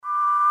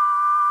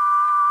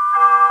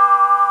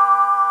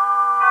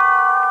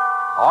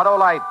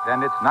Autolite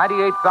and its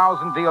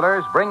 98,000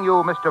 dealers bring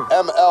you Mr.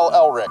 M.L.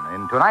 Elric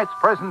in tonight's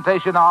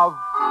presentation of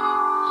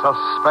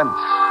Suspense.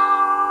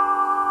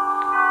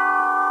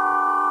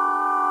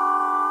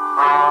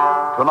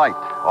 Tonight,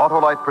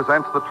 Autolite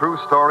presents the true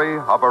story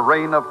of a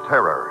reign of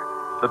terror.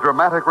 The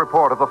dramatic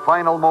report of the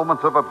final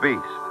moments of a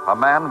beast, a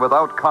man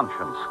without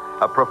conscience,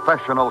 a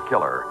professional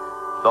killer.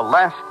 The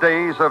last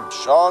days of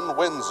Sean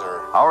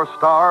Windsor. Our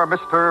star,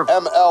 Mr.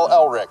 M.L.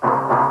 Elric.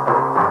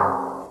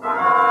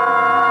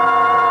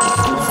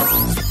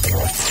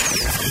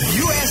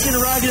 You asked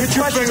interrogative Get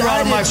your finger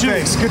out of my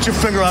face. Get your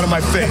finger out of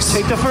my face.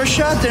 Take the first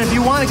shot, then, if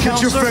you want to,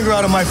 Get your counselor. finger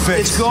out of my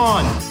face. It's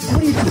gone.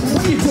 What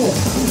are you doing?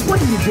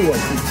 What are you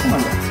doing? Come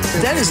on.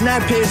 That is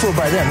not paid for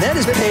by them. That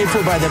is paid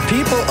for by the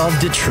people of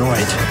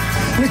Detroit.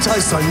 Let me tell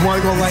you something. You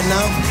want to go right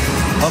now?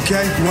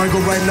 Okay? You want to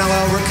go right now,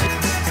 Elric?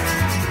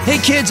 Hey,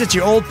 kids, it's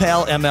your old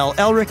pal, M.L.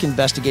 Elric,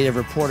 investigative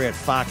reporter at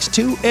Fox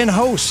 2 and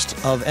host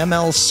of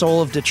ML's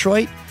Soul of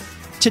Detroit.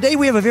 Today,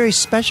 we have a very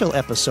special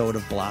episode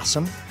of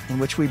Blossom, in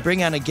which we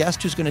bring on a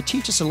guest who's going to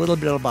teach us a little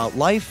bit about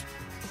life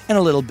and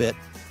a little bit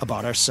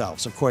about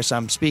ourselves. Of course,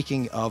 I'm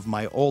speaking of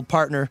my old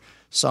partner.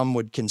 Some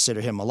would consider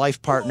him a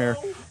life partner.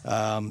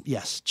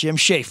 Yes, Jim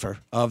Schaefer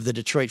of the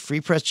Detroit Free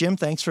Press. Jim,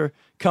 thanks for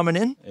coming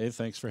in. Hey,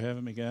 thanks for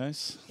having me,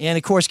 guys. And,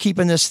 of course,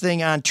 keeping this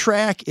thing on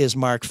track is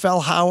Mark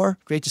Fellhauer.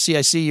 Great to see.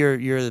 I see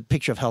your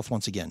picture of health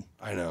once again.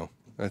 I know.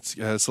 That's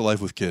the life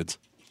with kids.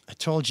 I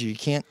told you, you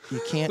can't.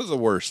 That's the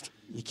worst.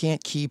 You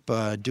can't keep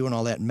doing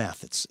all that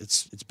meth.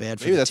 It's bad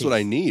for Maybe the that's teeth. what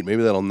I need.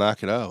 Maybe that'll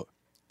knock it out.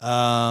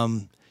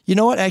 You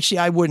know what? Actually,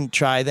 I wouldn't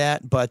try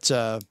that. But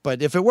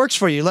if it works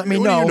for you, let me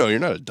What know. do you know? You're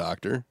not a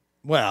doctor.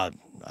 Well,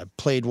 I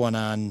played one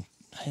on.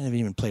 I haven't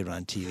even played one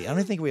on TV. I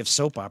don't think we have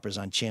soap operas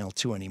on Channel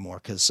 2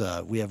 anymore because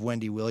we have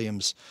Wendy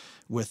Williams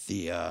with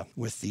the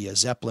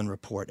Zeppelin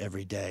report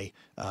every day.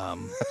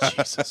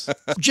 Jesus.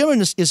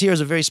 Jim is here as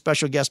a very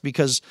special guest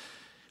because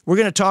we're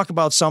going to talk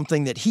about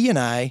something that he and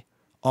I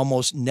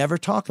almost never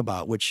talk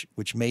about, which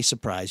may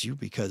surprise you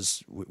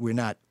because we're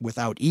not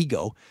without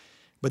ego.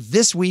 But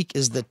this week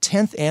is the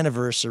 10th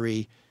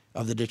anniversary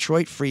of the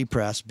Detroit Free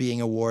Press being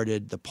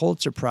awarded the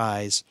Pulitzer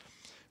Prize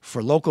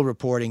for local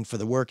reporting for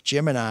the work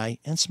Jim and I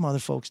and some other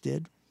folks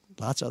did.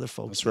 Lots of other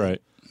folks. That's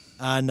right.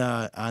 On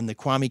the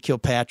Kwame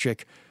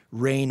Kilpatrick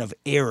reign of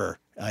error,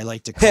 I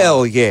like to call it.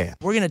 Hell yeah.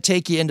 We're going to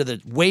take you into the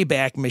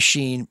Wayback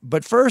Machine.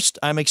 But first,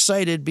 I'm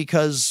excited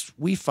because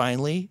we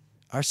finally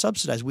are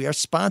subsidized. We are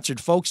sponsored.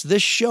 Folks,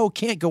 this show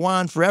can't go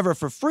on forever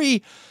for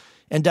free.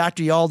 And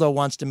Dr. Yaldo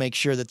wants to make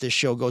sure that this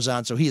show goes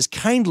on. So he has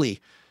kindly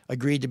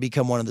agreed to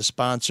become one of the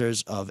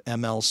sponsors of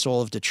ML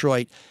Soul of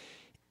Detroit.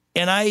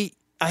 And I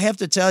have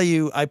to tell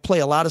you, I play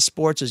a lot of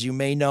sports, as you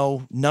may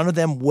know, none of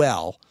them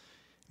well.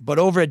 But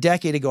over a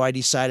decade ago, I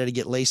decided to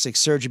get LASIK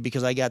surgery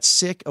because I got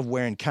sick of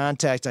wearing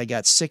contacts. I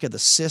got sick of the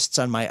cysts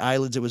on my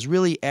eyelids. It was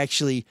really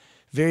actually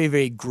very,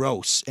 very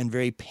gross and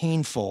very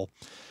painful.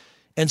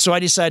 And so I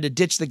decided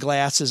to ditch the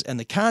glasses and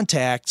the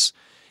contacts,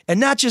 and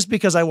not just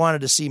because I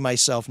wanted to see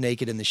myself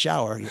naked in the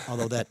shower,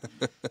 although that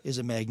is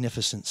a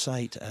magnificent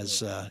sight,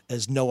 as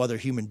no other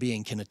human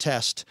being can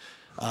attest.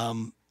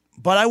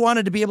 But I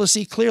wanted to be able to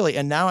see clearly,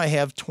 and now I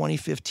have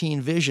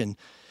 20/15 vision.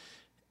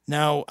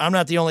 Now, I'm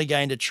not the only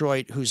guy in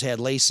Detroit who's had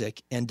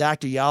LASIK, and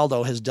Dr.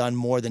 Yaldo has done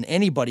more than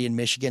anybody in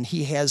Michigan.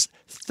 He has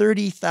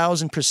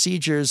 30,000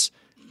 procedures,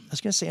 I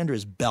was going to say under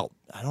his belt.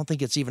 I don't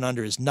think it's even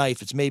under his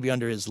knife. It's maybe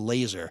under his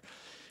laser.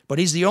 But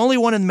he's the only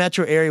one in the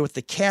metro area with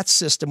the CATS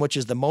system, which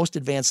is the most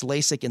advanced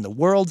LASIK in the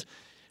world.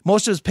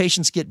 Most of his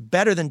patients get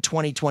better than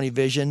 20/20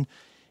 vision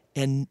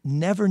and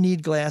never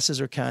need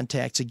glasses or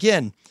contacts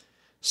again.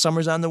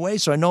 Summer's on the way,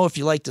 so I know if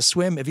you like to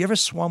swim. Have you ever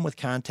swum with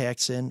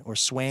contacts in or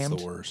swammed?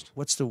 It's the worst.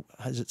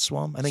 Is it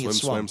swum? I think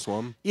it's swum.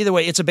 Swim. Either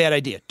way, it's a bad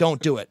idea.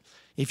 Don't do it.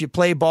 If you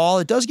play ball,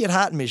 it does get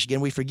hot in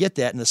Michigan. We forget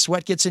that. And the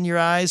sweat gets in your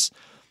eyes.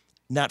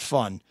 Not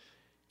fun.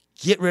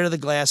 Get rid of the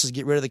glasses.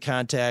 Get rid of the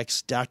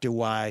contacts. Dr.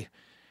 Y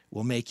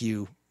will make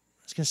you,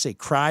 I was going to say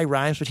cry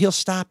rhymes, but he'll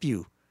stop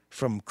you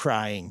from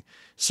crying.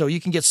 So you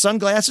can get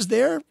sunglasses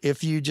there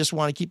if you just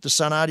want to keep the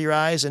sun out of your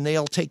eyes, and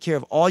they'll take care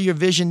of all your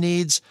vision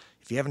needs.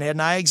 If you haven't had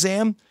an eye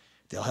exam,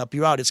 they'll help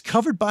you out. It's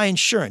covered by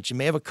insurance. You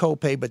may have a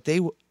copay, but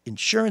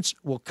insurance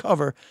will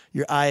cover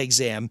your eye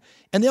exam,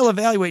 and they'll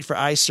evaluate for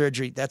eye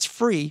surgery. That's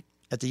free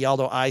at the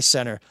Yaldo Eye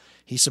Center.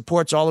 He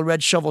supports all the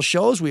Red Shovel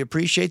shows. We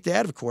appreciate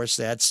that. Of course,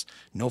 that's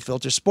No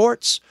Filter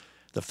Sports,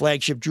 the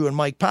flagship Drew and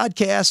Mike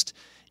podcast,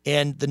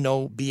 and the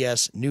No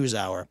BS News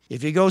Hour.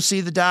 If you go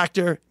see the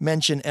doctor,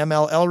 mention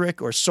ML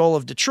Elric or Soul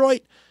of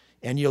Detroit,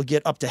 and you'll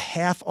get up to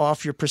half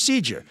off your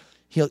procedure.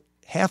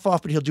 Half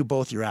off, but he'll do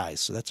both your eyes,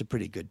 so that's a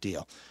pretty good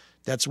deal.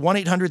 That's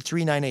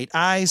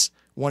 1-800-398-EYES,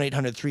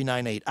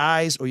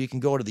 1-800-398-EYES, or you can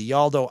go to the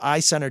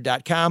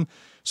YaldoEyeCenter.com.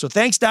 So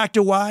thanks,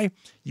 Dr. Y.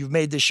 You've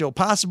made this show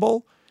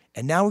possible,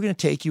 and now we're going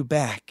to take you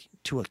back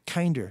to a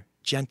kinder,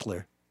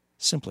 gentler,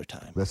 simpler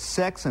time. The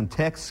sex and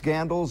text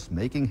scandals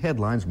making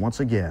headlines once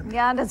again.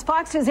 Yeah, and as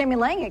Fox 2's Amy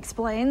Lang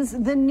explains,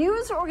 the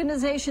news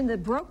organization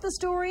that broke the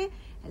story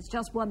has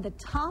just won the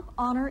top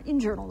honor in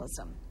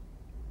journalism.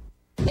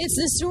 It's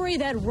the story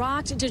that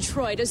rocked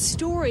Detroit, a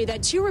story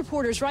that two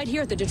reporters right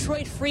here at the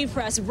Detroit Free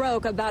Press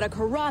broke about a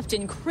corrupt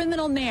and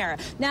criminal mayor.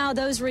 Now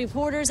those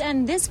reporters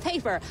and this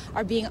paper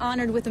are being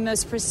honored with the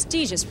most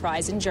prestigious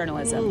prize in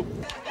journalism. Ooh.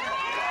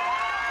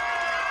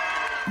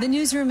 The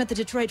newsroom at the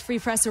Detroit Free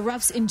Press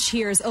erupts in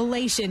cheers,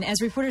 elation,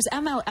 as reporters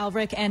ML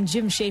Elric and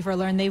Jim Schaefer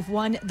learn they've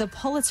won the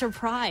Pulitzer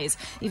Prize,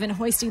 even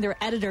hoisting their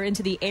editor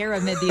into the air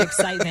amid the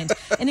excitement.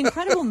 An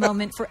incredible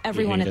moment for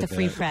everyone at the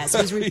Free Press,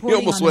 who's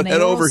reporting on the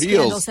mayoral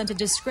scandal sent a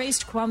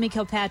disgraced Kwame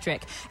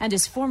Kilpatrick and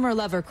his former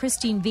lover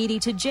Christine Beatty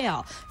to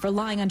jail for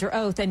lying under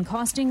oath and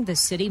costing the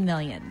city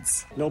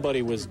millions.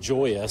 Nobody was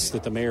joyous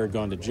that the mayor had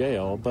gone to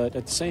jail, but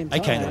at the same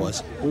time, I kind of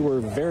was. We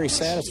were very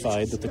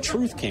satisfied that the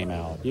truth came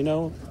out. You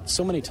know,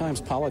 so many times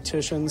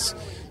politicians,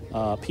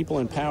 people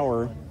in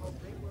power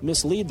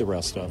mislead the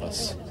rest of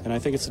us. And I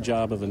think it's the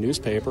job of a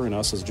newspaper and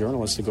us as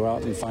journalists to go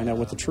out and find out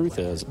what the truth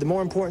is. The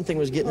more important thing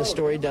was getting the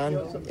story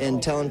done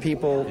and telling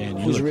people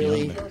who's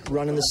really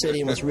running the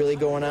city and what's really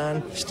going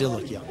on. Still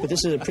look young. But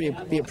this is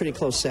be a pretty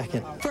close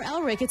second. For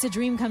Elric, it's a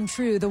dream come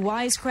true. The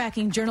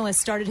wisecracking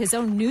journalist started his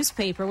own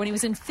newspaper when he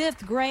was in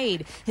 5th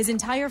grade. His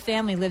entire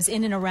family lives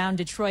in and around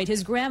Detroit.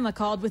 His grandma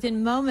called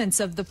within moments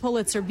of the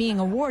Pulitzer being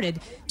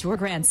awarded to her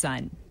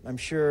grandson. I'm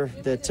sure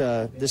that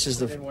this is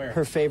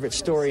her favorite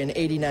story in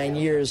 89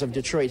 years of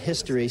Detroit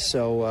history.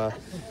 So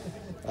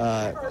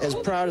as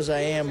proud as I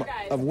am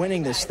of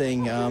winning this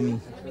thing,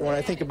 when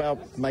I think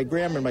about my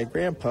grandma and my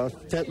grandpa,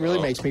 that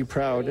really makes me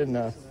proud. And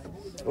I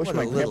wish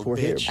my grandpa were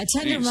here. A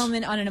tender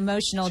moment on an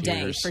emotional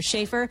day. For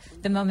Schaefer,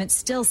 the moment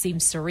still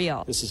seems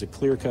surreal. This is a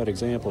clear-cut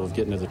example of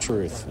getting to the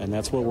truth, and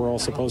that's what we're all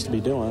supposed to be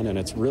doing, and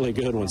it's really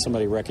good when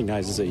somebody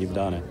recognizes that you've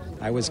done it.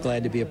 I was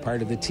glad to be a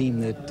part of the team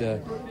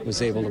that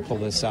was able to pull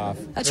this off.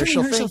 Attorney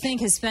Herschel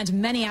Fink has spent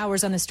many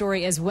hours on the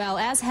story as well,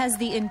 as has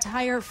the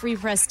entire Free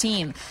Press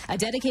team. A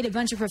dedicated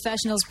bunch of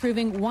professionals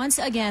proving once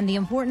again the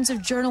importance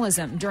of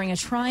journalism during a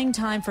trying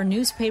time for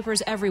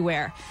newspapers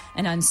everywhere,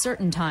 an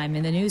uncertain time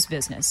in the news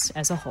business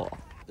as a whole.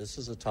 This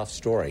is a tough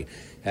story,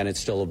 and it's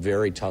still a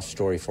very tough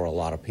story for a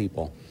lot of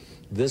people.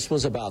 This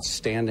was about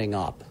standing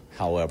up,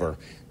 however,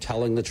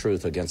 telling the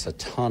truth against a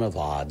ton of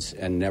odds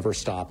and never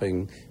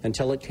stopping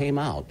until it came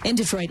out. In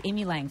Detroit,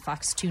 Amy Lang,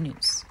 Fox 2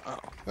 News. Oh,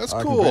 that's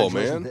cool,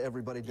 man.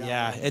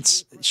 Yeah,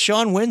 it's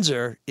Sean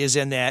Windsor is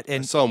in that.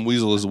 And I saw him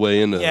weasel his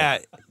way into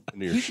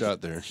your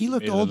shot there. He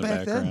looked old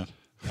back then.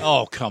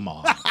 Oh, come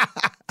on.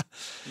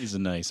 He's a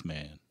nice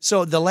man.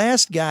 So the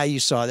last guy you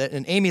saw that,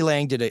 and Amy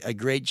Lang did a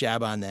great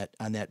job on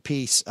that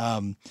piece,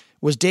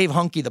 was Dave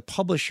Hunke, the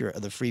publisher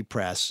of the Free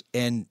Press.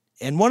 And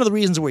one of the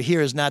reasons we're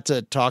here is not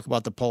to talk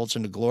about the Pulitzer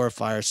and to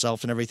glorify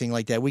ourselves and everything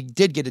like that. We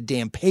did get a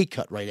damn pay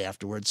cut right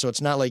afterwards, so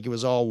it's not like it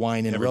was all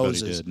wine and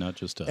roses. Everybody did, not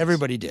just us.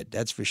 Everybody did,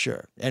 that's for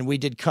sure. And we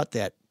did cut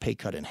that pay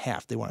cut in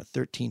half. They wanted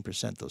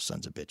 13%, those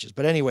sons of bitches.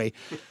 But anyway,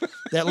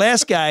 that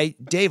last guy,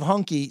 Dave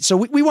Hunke, so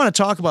we want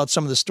to talk about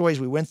some of the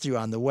stories we went through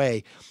on the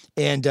way.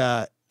 And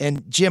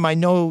Jim, I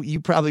know you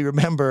probably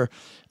remember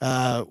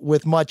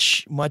with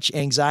much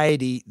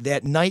anxiety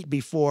that night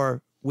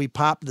before we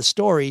popped the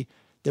story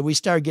that we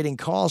started getting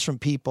calls from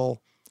people,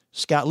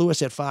 Scott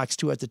Lewis at Fox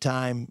 2 at the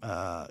time,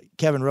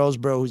 Kevin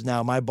Roseborough, who's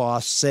now my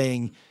boss,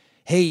 saying,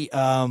 hey,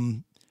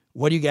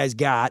 what do you guys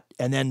got?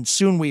 And then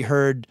soon we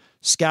heard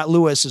Scott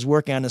Lewis is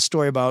working on a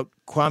story about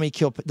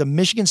the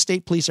Michigan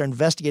State Police are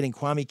investigating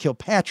Kwame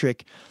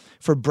Kilpatrick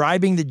for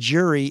bribing the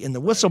jury in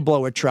the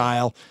whistleblower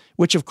trial,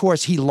 which, of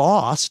course, he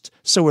lost.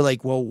 So we're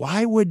like, well,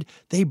 why would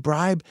they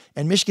bribe?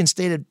 And Michigan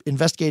State had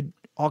investigated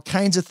all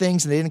kinds of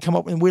things, and they didn't come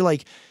up. And we're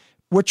like,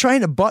 we're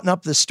trying to button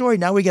up the story.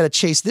 Now we got to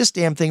chase this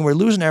damn thing. We're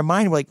losing our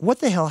mind. We're like,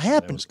 what the hell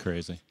happened? That was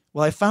crazy.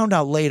 Well, I found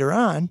out later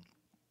on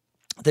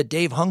that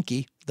Dave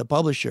Hunke, the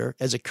publisher,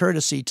 as a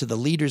courtesy to the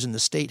leaders in the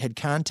state, had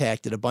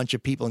contacted a bunch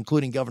of people,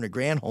 including Governor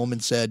Granholm,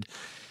 and said,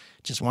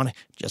 just want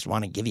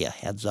to give you a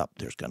heads up.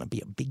 There's going to be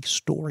a big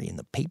story in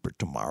the paper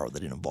tomorrow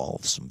that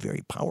involves some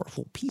very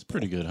powerful people. It's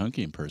pretty good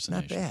Hunke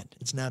impersonation. Not bad.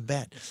 It's not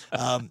bad.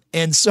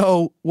 And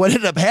so what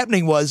ended up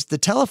happening was the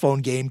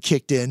telephone game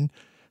kicked in.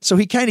 So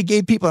he kind of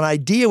gave people an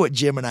idea what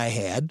Jim and I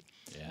had.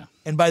 Yeah.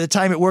 And by the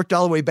time it worked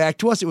all the way back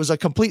to us, it was a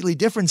completely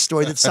different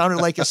story that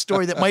sounded like a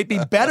story that might be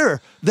better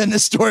than the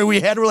story we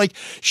had. We're like,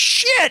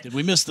 shit. Did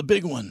we miss the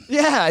big one?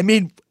 Yeah. I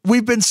mean,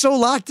 we've been so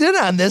locked in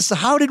on this.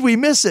 How did we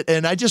miss it?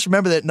 And I just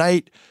remember that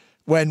night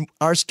when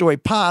our story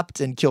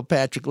popped and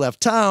Kilpatrick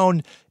left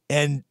town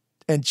and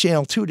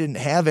Channel 2 didn't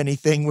have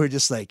anything. We're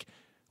just like,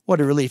 what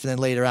a relief. And then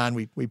later on,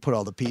 we put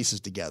all the pieces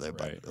together.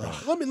 Right.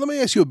 Let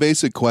me ask you a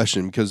basic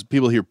question, because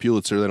people hear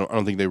Pulitzer, I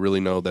don't think they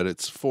really know that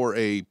it's for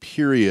a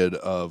period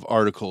of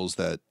articles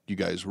that you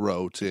guys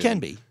wrote. Can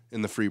be.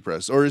 In the Free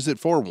Press. Or is it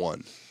for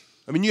one?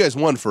 I mean, you guys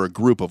won for a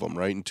group of them,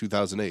 right, in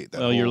 2008.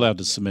 Well, you're allowed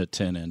to submit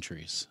 10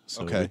 entries.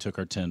 So we took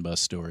our 10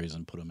 best stories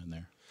and put them in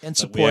there. And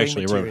we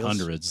actually wrote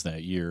hundreds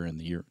that year and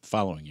the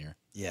following year.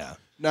 Yeah.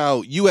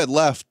 Now, you had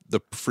left the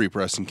Free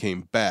Press and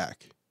came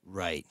back.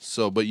 Right.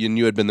 So, but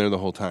you had been there the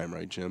whole time,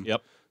 right, Jim?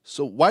 Yep.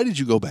 So why did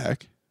you go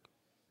back?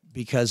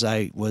 Because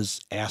I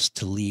was asked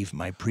to leave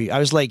my I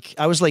was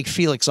like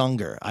Felix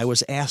Unger. I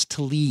was asked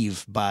to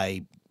leave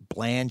by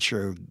Blanche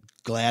or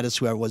Gladys,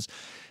 whoever it was.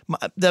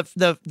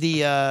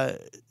 The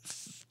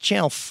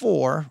Channel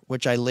 4,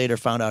 which I later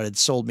found out had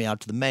sold me out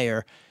to the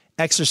mayor,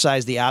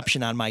 exercised the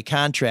option on my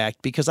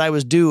contract because I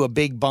was due a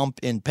big bump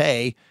in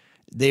pay.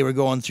 They were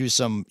going through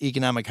some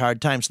economic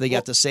hard times, so they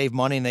got to save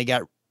money, and they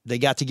got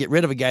to get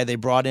rid of a guy they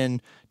brought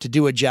in to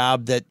do a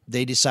job that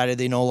they decided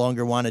they no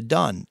longer wanted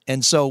done.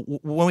 And so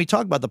when we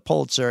talk about the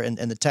Pulitzer and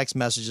the text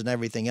message and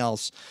everything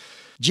else,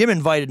 Jim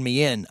invited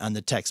me in on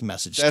the text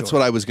message That's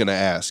story. what I was going to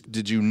ask.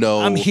 Did you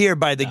know? I'm here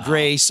by the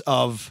grace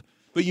of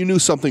But you knew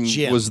something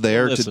Jim. was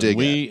there Listen, to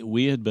dig at.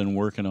 We had been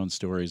working on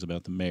stories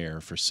about the mayor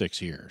for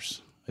 6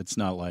 years. It's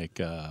not like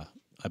I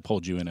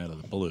pulled you in out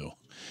of the blue.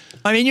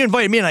 I mean, you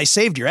invited me in, and I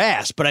saved your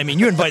ass. But I mean,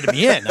 you invited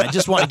me in. I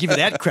just want to give you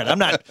that credit. I'm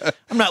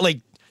not like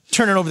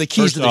turning over the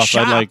keys First to the off,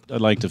 shop.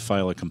 I'd like to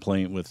file a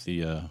complaint with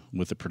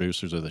the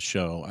producers of the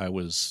show. I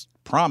was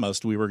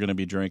promised we were going to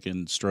be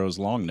drinking Stroh's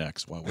long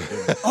necks while we're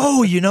doing it.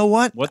 Oh, you know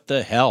what? What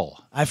the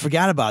hell? I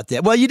forgot about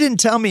that. Well, you didn't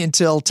tell me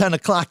until 10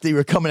 o'clock that you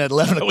were coming at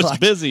 11 I o'clock. was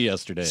busy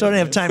yesterday. So I didn't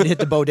have time to hit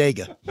the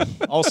bodega.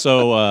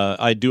 Also,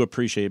 I do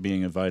appreciate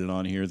being invited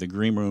on here. The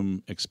green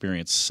room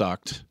experience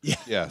sucked. Yeah.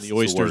 Yes, The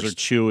oysters are worst.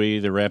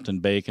 chewy. They're wrapped in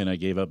bacon. I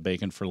gave up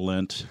bacon for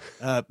Lent.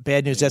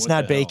 Bad news. That's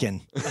not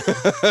bacon.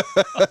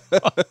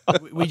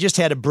 We just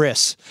had a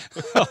bris.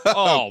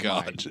 Oh,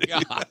 God.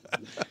 my God.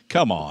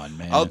 Come on,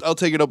 man. I'll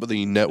take it up with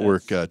the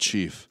network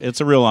chief.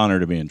 It's a real honor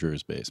to be in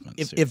Drew's basement.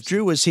 If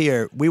Drew was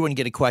here, we wouldn't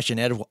get a question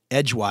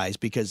edgewise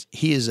because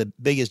he is the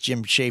biggest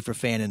Jim Schaefer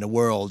fan in the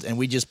world, and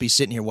we'd just be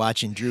sitting here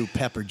watching Drew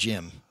pepper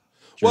Jim.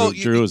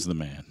 Drew is the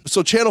man.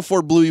 So Channel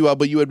 4 blew you out,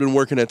 but you had been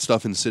working at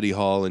stuff in City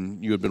Hall,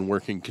 and you had been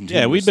working continuously.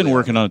 Yeah, we've been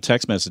working on a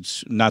text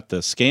message, not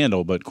the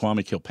scandal, but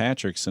Kwame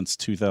Kilpatrick since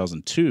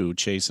 2002,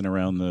 chasing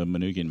around the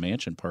Manoogian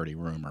Mansion party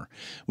rumor.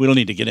 We don't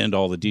need to get into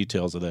all the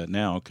details of that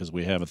now because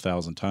we have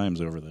 1,000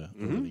 times over the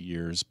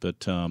years.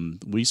 But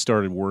we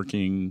started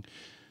working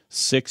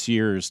 6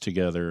 years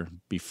together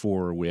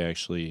before we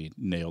actually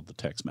nailed the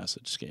text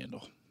message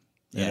scandal.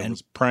 Yeah, And it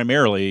was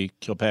primarily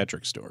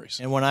Kilpatrick stories.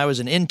 And when I was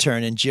an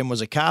intern and Jim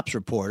was a cops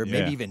reporter, Yeah.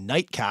 maybe even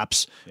night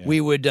cops,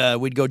 we'd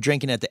go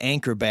drinking at the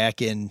Anchor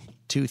back in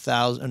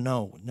 2000.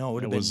 No, it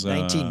would have been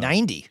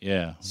 1990.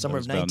 Yeah,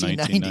 Summer that of was about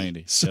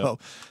 1990. 1990.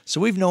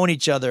 So we've known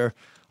each other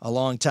a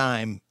long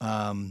time.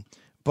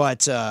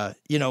 But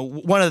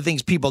one of the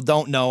things people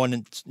don't know, and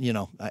it's,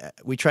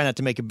 we try not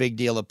to make a big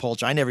deal of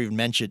Pulitzer. I never even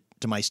mention it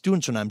to my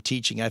students when I'm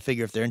teaching. I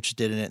figure if they're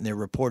interested in it and they're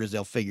reporters,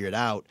 they'll figure it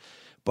out.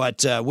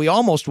 But we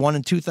almost won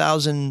in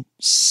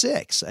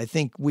 2006. I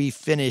think we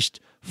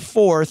finished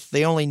fourth.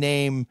 They only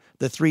name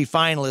the three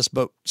finalists,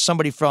 but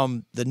somebody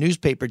from the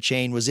newspaper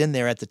chain was in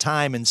there at the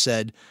time and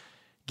said,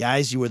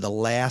 guys, you were the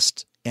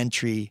last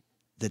entry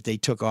that they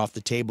took off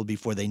the table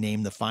before they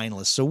named the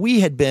finalists. So we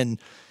had been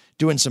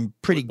doing some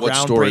pretty groundbreaking. What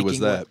story was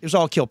that? It was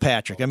all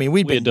Kilpatrick. I mean,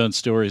 we had done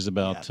stories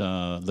about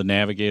the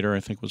Navigator,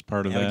 I think was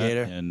part of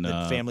Navigator, that. And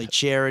the family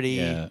charity.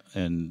 Yeah,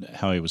 and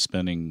how he was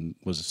spending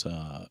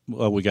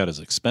we got his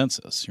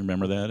expenses. You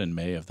remember that in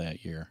May of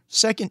that year?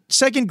 Second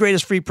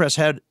greatest Free Press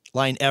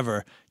headline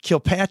ever,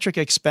 Kilpatrick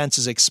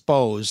expenses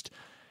exposed.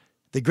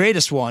 The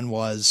greatest one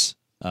was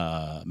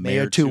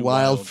Mayor Too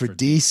Wild for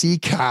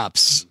DC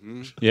cops.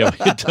 Mm-hmm. Yeah,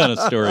 we had done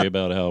a story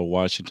about how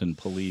Washington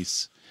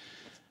police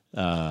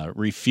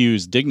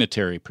refused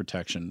dignitary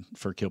protection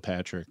for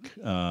Kilpatrick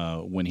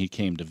when he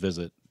came to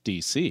visit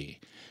D.C.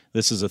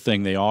 This is a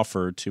thing they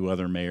offer to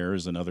other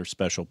mayors and other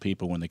special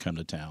people when they come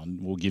to town.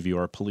 We'll give you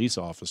our police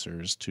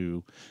officers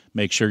to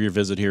make sure your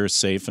visit here is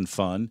safe and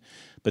fun.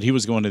 But he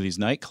was going to these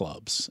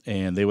nightclubs,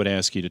 and they would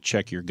ask you to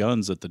check your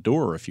guns at the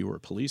door if you were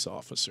a police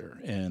officer.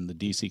 And the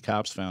D.C.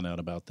 cops found out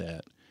about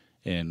that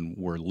and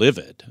were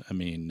livid. I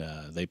mean,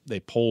 they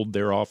pulled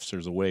their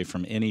officers away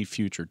from any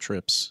future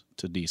trips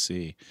to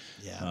D.C.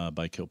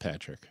 By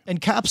Kilpatrick.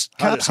 And cops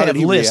how have did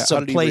he lists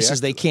react? of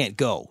places they can't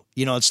go.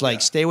 It's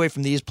like stay away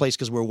from these places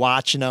because we're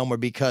watching them, or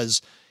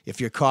because if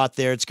you're caught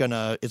there, it's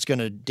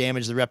gonna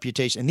damage the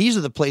reputation. And these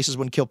are the places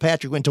when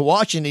Kilpatrick went to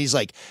Washington, he's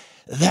like,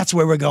 that's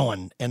where we're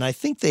going. And I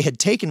think they had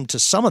taken him to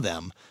some of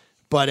them,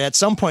 but at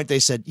some point they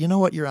said, you know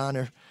what, Your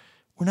Honor,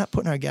 we're not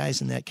putting our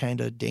guys in that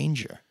kind of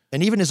danger.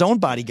 And even his own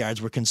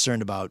bodyguards were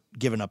concerned about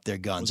giving up their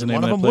guns. What's and the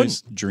name one of of them that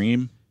place? wouldn't.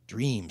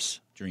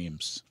 Dreams.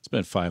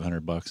 Spent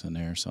 $500 in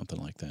there, something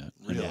like that.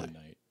 Really?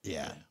 Night.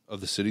 Yeah.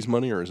 Of the city's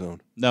money or his own?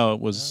 No,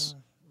 it was.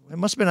 It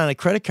must have been on a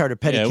credit card or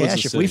petty it was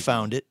cash the if we city.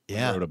 found it.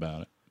 Yeah. I wrote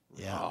about it.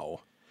 Yeah. Wow.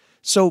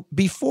 So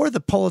before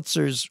the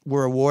Pulitzers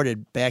were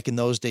awarded back in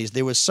those days,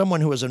 there was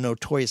someone who was a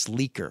notorious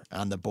leaker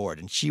on the board,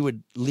 and she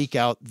would leak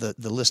out the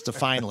list of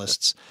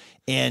finalists,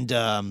 and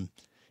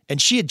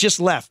she had just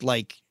left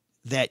like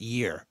that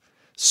year,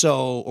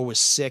 or was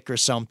sick or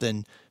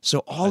something. So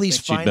all these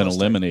I think she'd been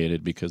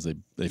eliminated because they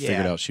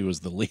figured out she was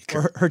the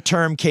leaker. Her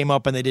term came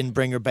up and they didn't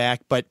bring her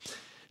back. But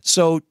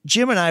so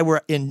Jim and I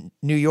were in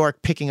New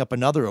York picking up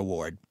another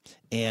award,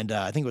 and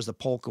I think it was the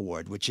Polk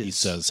Award, which is, He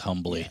says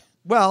humbly.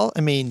 Well,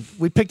 I mean,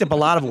 we picked up a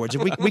lot of awards.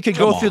 We could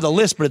go through the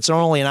list, but it's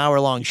only an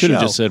hour-long show. Could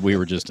have just said we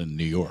were just in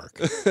New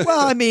York.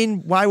 Well, I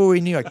mean, why were we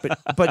in New York?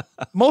 But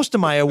most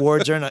of my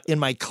awards are in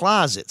my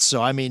closet,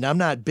 so I mean, I'm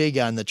not big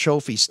on the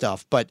trophy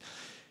stuff. But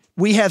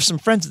we have some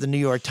friends at the New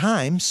York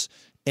Times,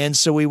 and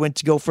so we went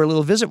to go for a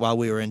little visit while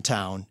we were in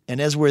town. And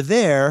as we're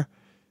there,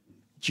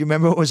 do you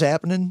remember what was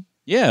happening?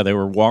 Yeah, they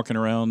were walking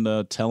around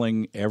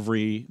telling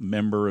every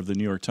member of the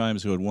New York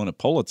Times who had won a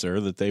Pulitzer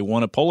that they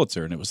won a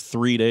Pulitzer, and it was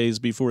 3 days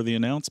before the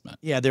announcement.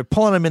 Yeah, they're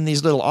pulling them in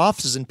these little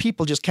offices, and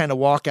people just kind of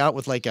walk out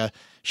with like a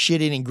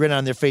shit-eating grin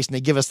on their face, and they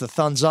give us the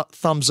thumbs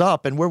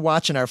up, and we're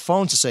watching our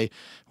phones to say,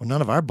 well,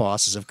 none of our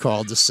bosses have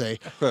called to say.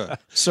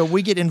 So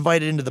we get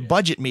invited into the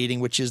budget meeting,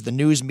 which is the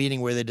news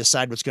meeting where they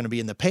decide what's going to be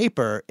in the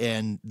paper,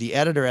 and the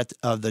editor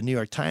of the New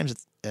York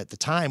Times at the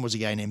time was a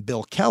guy named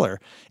Bill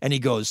Keller, and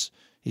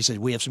he said,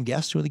 we have some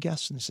guests. Who are the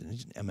guests? And he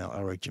said, M.L.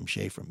 Elric, Jim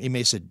Schaefer. He may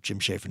have said Jim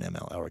Schaefer and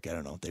M.L. Elric. I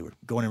don't know. They were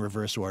going in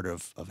reverse order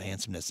of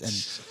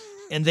handsomeness.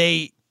 And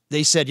they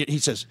said, he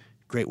says,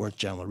 great work,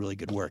 gentlemen, really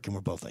good work. And we're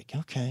both like,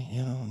 okay,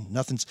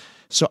 nothing's.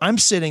 So I'm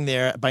sitting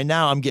there. By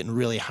now I'm getting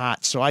really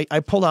hot. So I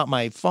pulled out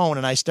my phone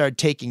and I started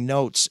taking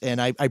notes,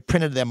 and I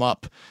printed them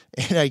up.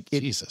 And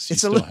Jesus, you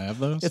still have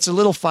those? It's a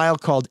little file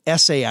called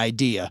Essay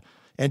Idea.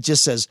 And it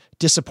just says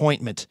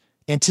disappointment,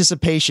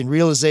 anticipation,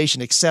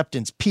 realization,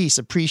 acceptance, peace,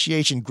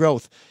 appreciation,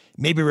 growth,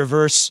 maybe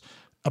reverse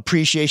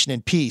appreciation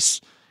and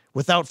peace.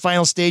 Without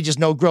final stages,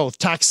 no growth.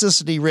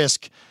 Toxicity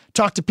risk.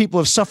 Talk to people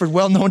who have suffered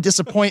well-known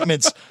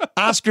disappointments.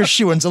 Oscar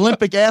shoo-ins,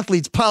 Olympic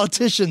athletes,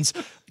 politicians.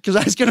 Because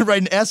I was going to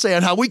write an essay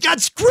on how we got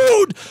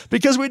screwed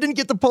because we didn't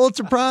get the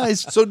Pulitzer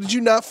Prize. So did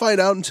you not find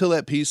out until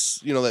that piece,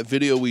 that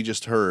video we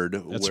just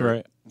heard? That's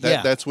right.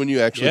 That's when you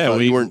actually thought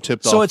you weren't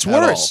tipped off. So it's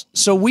worse. All.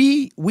 So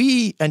we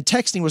and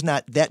texting was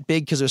not that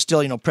big because it was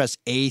still, press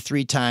A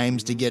 3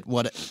 times to get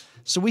what.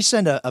 So we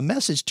send a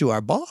message to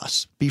our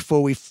boss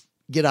before we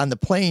get on the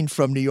plane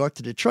from New York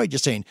to Detroit,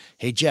 just saying,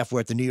 hey, Jeff,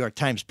 we're at the New York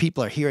Times.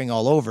 People are hearing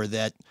all over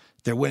that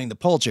they're winning the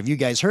Pulitzer. Have you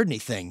guys heard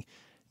anything?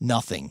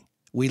 Nothing.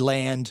 We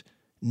land,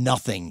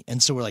 nothing.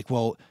 And so we're like,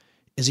 well,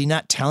 is he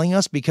not telling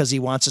us because he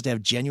wants us to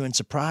have genuine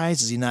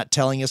surprise? Is he not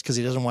telling us because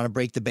he doesn't want to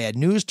break the bad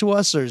news to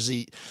us? Or is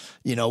he,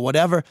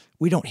 whatever?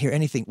 We don't hear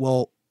anything.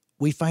 Well,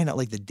 we find out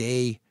like the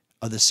day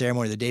of the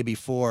ceremony, the day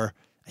before.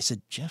 I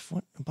said, Jeff,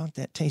 what about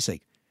that taste?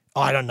 Like,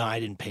 oh, I don't know. I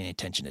didn't pay any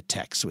attention to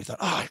text. So we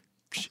thought,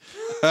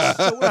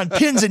 so we're on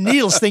pins and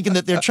needles thinking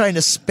that they're trying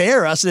to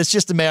spare us. And it's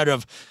just a matter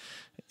of,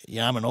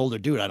 I'm an older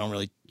dude. I don't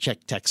really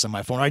check texts on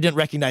my phone. I didn't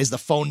recognize the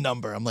phone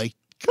number. I'm like,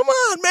 come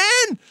on,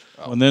 man.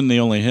 And then the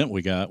only hint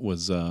we got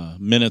was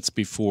minutes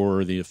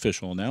before the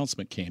official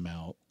announcement came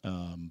out.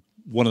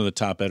 One of the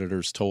top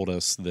editors told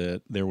us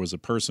that there was a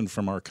person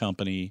from our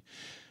company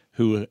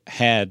who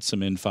had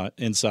some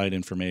inside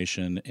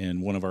information,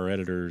 and one of our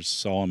editors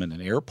saw him in an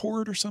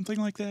airport or something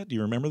like that. Do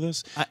you remember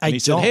this? I he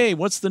said, hey,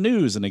 what's the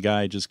news? And the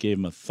guy just gave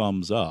him a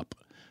thumbs up,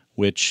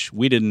 which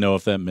we didn't know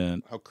if that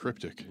meant how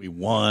cryptic we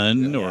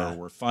won or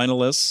weere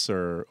finalists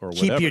or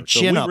whatever. Keep your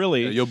chin up.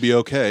 You'll be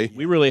okay.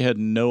 We really had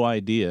no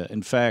idea.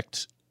 In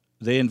fact,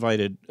 they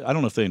invited, I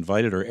don't know if they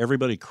invited or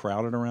everybody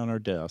crowded around our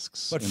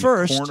desks but in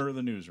first, the corner of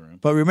the newsroom.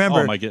 But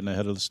remember, am I getting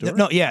ahead of the story?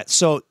 No, yeah.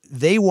 So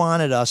they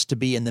wanted us to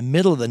be in the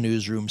middle of the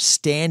newsroom,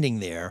 standing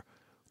there,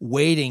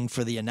 waiting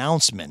for the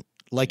announcement,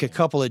 like a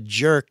couple of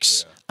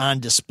jerks on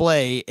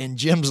display. And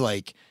Jim's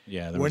like,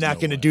 we're not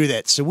going to do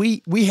that. So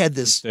we had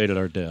this. We stayed at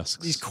our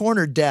desks. These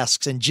corner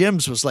desks, and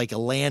Jim's was like a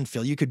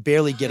landfill. You could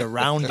barely get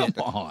around it.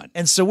 Come on.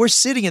 And so we're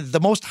sitting at the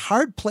most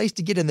hard place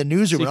to get in the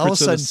newsroom. Secrets and all of a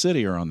sudden, the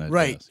city are on that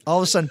right. desk. All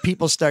of a sudden,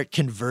 people start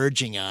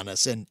converging on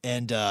us. And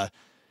I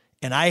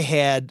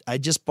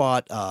just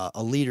bought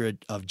a liter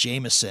of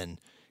Jameson,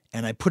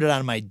 and I put it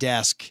on my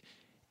desk.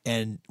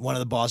 And one of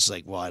the bosses was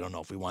like, well, I don't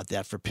know if we want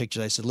that for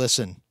pictures. I said,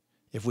 listen.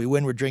 If we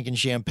win, we're drinking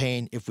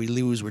champagne. If we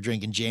lose, we're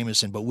drinking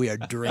Jameson, but we are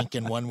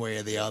drinking one way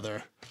or the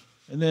other.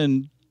 And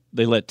then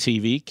they let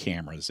TV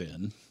cameras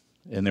in,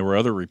 and there were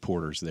other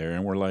reporters there,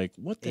 and we're like,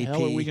 what the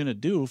hell are we going to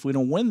do if we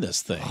don't win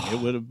this thing? It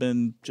would have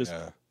been just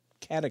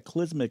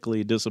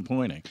cataclysmically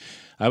disappointing.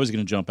 I was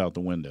going to jump out the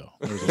window.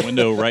 There was a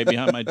window right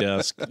behind my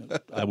desk.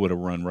 I would have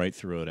run right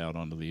through it out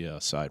onto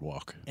the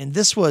sidewalk. And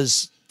this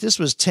was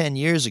 10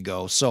 years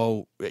ago,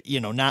 so,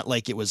 not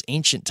like it was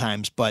ancient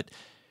times, but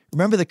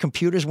remember the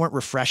computers weren't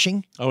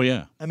refreshing? Oh,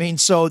 yeah. I mean,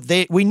 so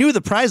we knew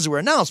the prizes were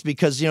announced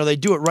because, they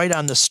do it right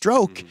on the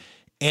stroke.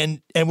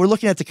 And we're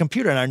looking at the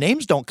computer and our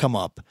names don't come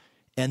up.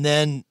 And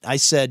then I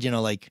said,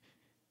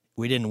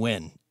 we didn't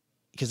win.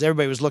 Because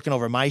everybody was looking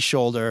over my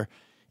shoulder.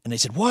 And they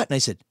said, what? And I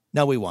said,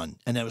 no, we won.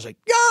 And I was like,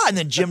 yeah. And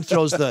then Jim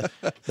throws the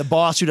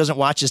boss who doesn't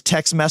watch his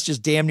text messages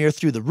damn near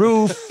through the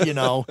roof.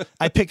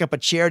 I pick up a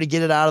chair to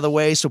get it out of the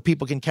way so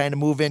people can kind of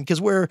move in. Because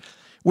we're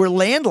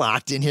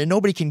landlocked in here.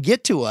 Nobody can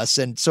get to us.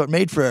 And so it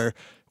made for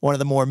one of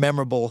the more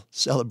memorable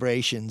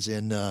celebrations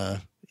in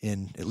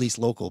in at least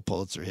local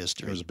Pulitzer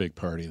history. There was a big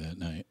party that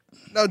night.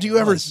 Now, do you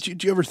ever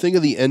think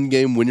of the end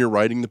game when you're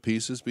writing the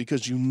pieces,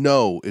 because you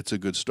know it's a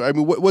good story? I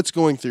mean, what's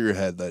going through your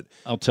head? That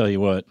I'll tell you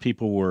what,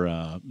 people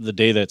were the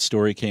day that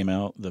story came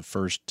out, the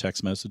first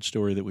text message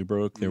story that we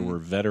broke. There were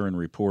veteran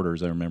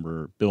reporters. I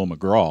remember Bill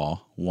McGraw,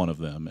 one of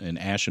them, and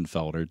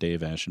Ashenfelter, Dave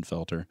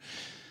Ashenfelter,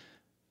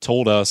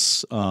 told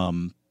us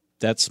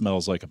that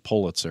smells like a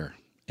Pulitzer,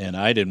 and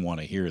I didn't want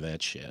to hear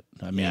that shit.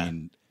 I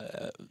mean.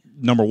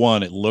 Number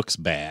one, it looks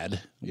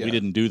bad. Yeah. We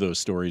didn't do those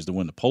stories to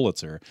win the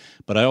Pulitzer,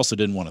 but I also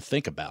didn't want to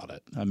think about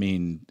it. I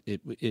mean,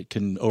 it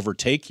can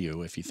overtake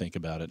you if you think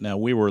about it. Now,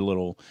 we were a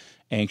little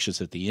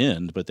anxious at the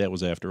end, but that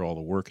was after all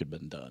the work had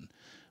been done.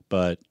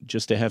 But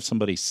just to have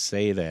somebody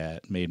say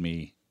that made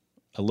me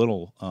a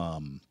little,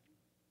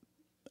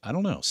 I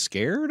don't know,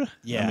 scared?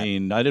 Yeah. I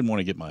mean, I didn't want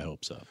to get my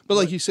hopes up. But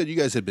like you said, you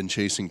guys had been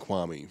chasing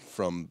Kwame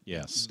from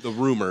the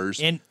rumors.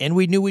 And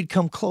we knew we'd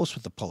come close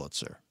with the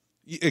Pulitzer.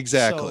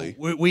 Exactly.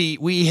 So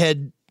we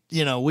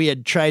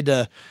had tried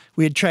to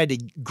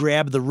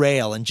grab the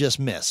rail and just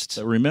missed.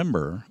 But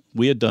remember,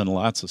 we had done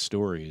lots of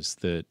stories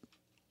that,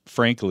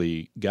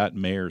 frankly, got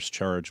mayors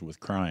charged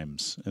with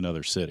crimes in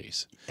other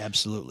cities.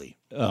 Absolutely.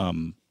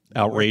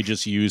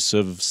 Outrageous use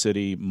of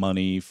city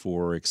money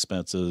for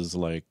expenses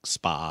like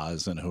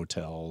spas and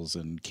hotels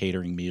and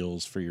catering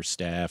meals for your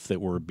staff that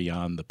were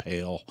beyond the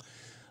pale.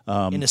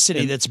 In a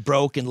city that's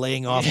broke and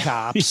laying off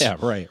cops. Yeah,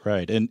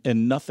 right.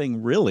 And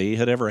nothing really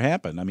had ever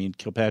happened. I mean,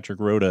 Kilpatrick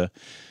wrote a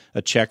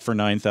check for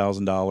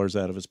 $9,000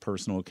 out of his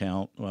personal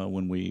account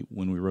when we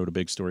wrote a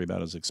big story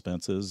about his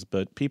expenses,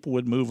 but people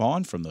would move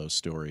on from those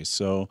stories.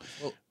 So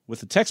with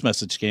the text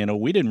message scandal,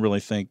 we didn't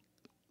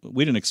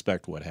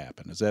expect what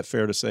happened. Is that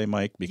fair to say,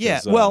 Mike?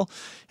 Because,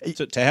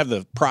 to have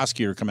the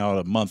prosecutor come out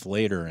a month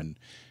later and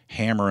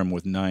hammer him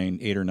with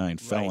 8 or 9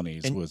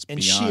 felonies was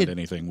beyond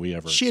anything we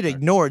ever She had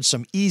ignored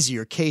some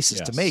easier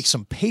cases to make,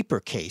 some paper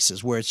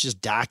cases where it's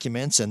just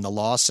documents and the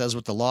law says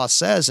what the law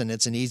says and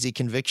it's an easy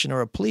conviction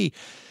or a plea.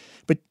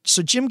 But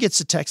so Jim gets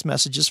the text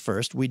messages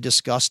first. We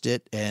discussed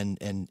it and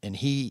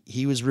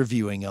he was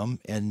reviewing them.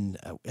 And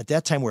at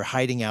that time we're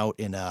hiding out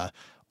in a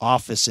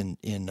office in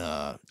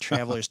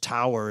Travelers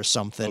Tower or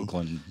something.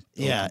 Oakland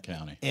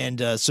County.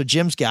 And so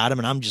Jim's got him,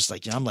 and I'm just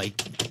like, I'm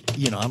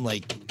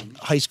like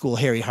high school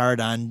Harry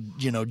Hard-on,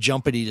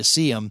 jumpity to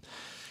see him.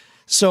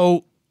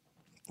 So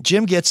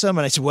Jim gets him,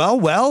 and I said,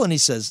 well, and he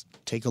says,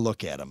 take a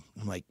look at him.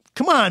 I'm like,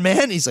 come on,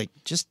 man. He's like,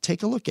 just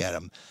take a look at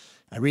him.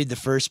 I read the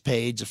first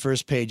page. The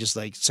first page is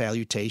like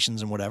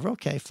salutations and whatever.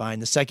 Okay, fine.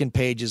 The second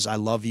page is I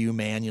love you,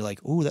 man. You're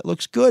like, ooh, that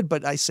looks good,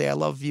 but I say I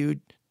love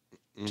you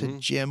to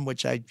Jim,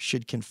 which I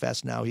should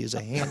confess now he is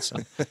a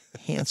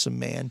handsome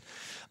man.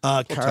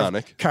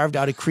 Carved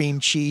out of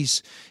cream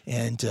cheese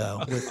and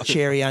with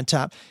cherry on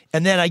top.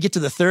 And then I get to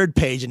the third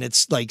page and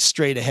it's like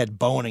straight ahead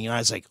boning. And I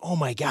was like, oh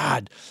my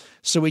God.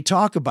 So we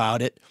talk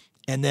about it.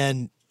 And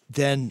then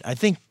I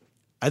think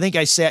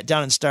I sat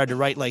down and started to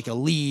write like a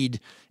lead.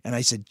 And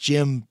I said,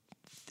 Jim,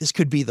 this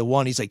could be the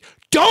one. He's like,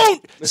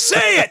 don't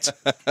say it.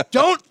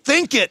 Don't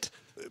think it.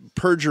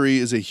 Perjury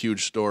is a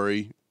huge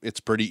story. It's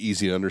pretty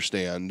easy to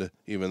understand,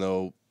 even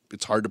though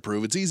it's hard to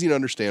prove. It's easy to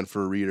understand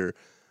for a reader.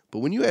 But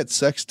when you add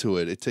sex to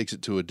it, it takes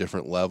it to a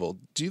different level.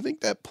 Do you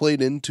think that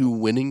played into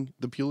winning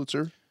the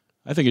Pulitzer?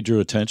 I think it drew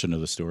attention to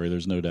the story.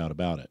 There's no doubt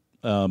about it.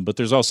 But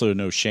there's also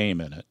no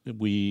shame in it.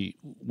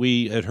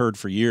 We had heard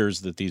for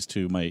years that these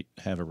two might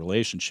have a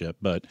relationship,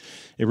 but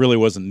it really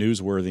wasn't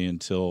newsworthy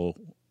until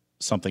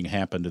something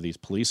happened to these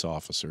police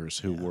officers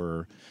who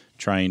were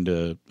trying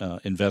to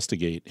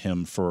investigate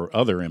him for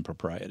other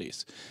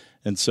improprieties.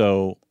 And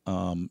so,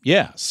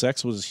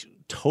 sex was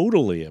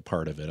totally a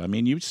part of it. I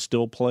mean, you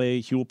still play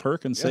Huel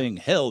Perkins saying,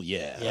 hell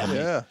yeah. I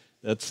mean,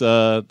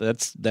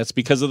 that's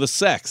because of the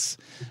sex.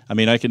 I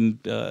mean, I can,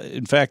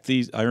 in fact,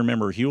 I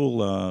remember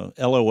Huel,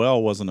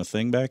 LOL wasn't a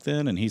thing back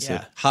then. And he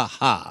said, ha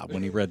ha,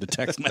 when he read the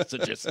text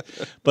messages.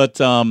 But,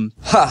 ha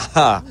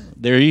ha,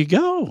 there you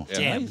go.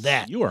 Damn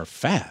that. You are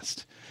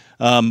fast.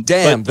 Damn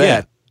that.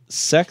 Yeah,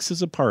 sex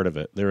is a part of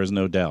it. There is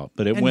no doubt.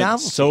 But it went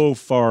so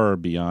far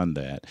beyond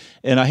that.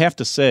 And I have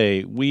to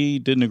say, we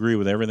didn't agree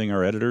with everything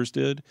our editors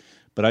did,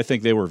 but I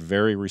think they were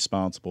very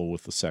responsible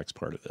with the sex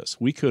part of this.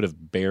 We could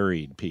have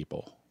buried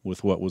people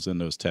with what was in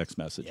those text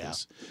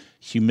messages,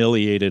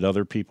 humiliated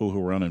other people who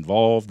were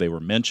uninvolved. They were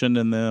mentioned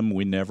in them.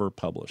 We never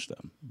published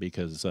them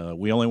because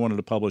we only wanted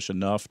to publish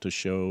enough to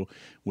show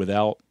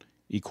without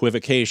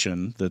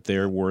equivocation that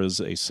there was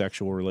a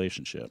sexual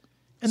relationship.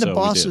 And the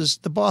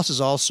bosses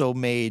also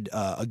made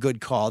a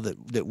good call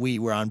that we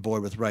were on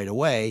board with right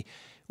away,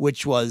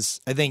 which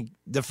was, I think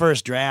the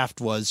first draft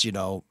was,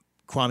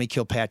 Kwame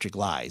Kilpatrick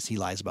lies. He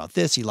lies about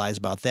this, he lies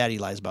about that, he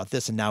lies about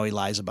this, and now he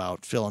lies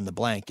about fill in the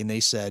blank. And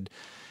they said,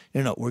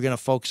 we're going to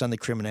focus on the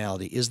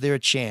criminality. Is there a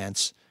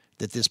chance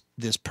that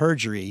this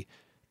perjury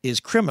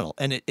is criminal?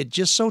 And it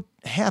just so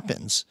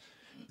happens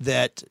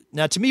that,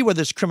 now to me,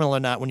 whether it's criminal or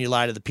not, when you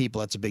lie to the people,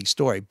 that's a big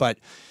story. But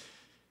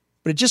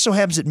it just so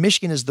happens that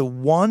Michigan is the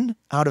one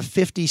out of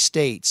 50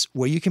 states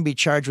where you can be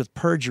charged with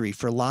perjury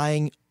for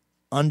lying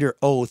under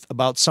oath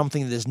about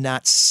something that is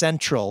not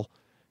central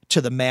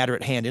to the matter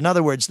at hand. In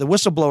other words, the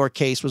whistleblower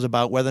case was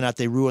about whether or not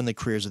they ruined the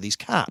careers of these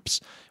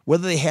cops.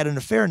 Whether they had an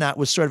affair or not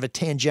was sort of a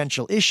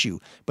tangential issue,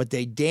 but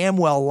they damn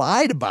well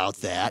lied about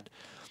that.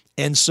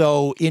 And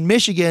so in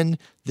Michigan,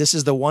 this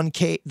is the one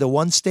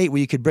state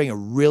where you could bring a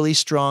really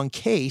strong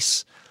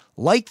case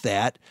like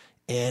that.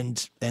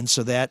 And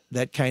so that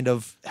kind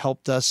of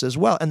helped us as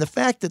well. And the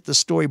fact that the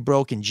story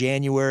broke in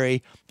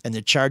January and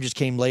the charges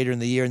came later in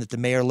the year and that the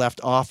mayor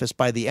left office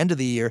by the end of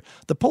the year,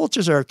 the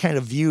Pulitzers are kind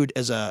of viewed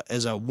as a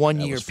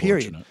 1 year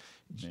period.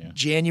 Yeah.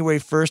 January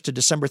 1st to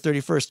December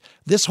 31st.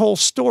 This whole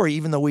story,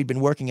 even though we'd been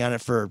working on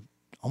it for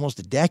almost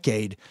a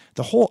decade,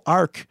 the whole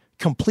arc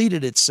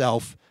completed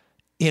itself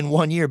in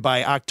 1 year.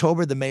 By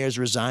October, the mayor's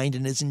resigned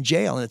and is in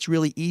jail. And it's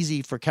really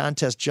easy for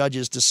contest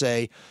judges to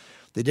say,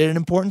 they did an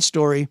important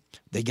story.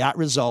 They got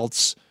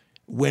results.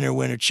 Winner,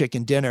 winner,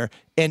 chicken dinner.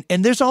 And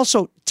there's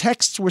also,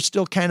 texts were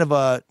still kind of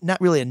not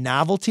really a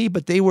novelty,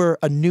 but they were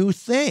a new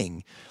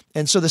thing.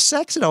 And so the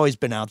sex had always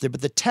been out there,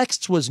 but the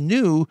text was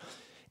new.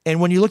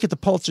 And when you look at the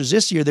Pulitzers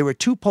this year, there were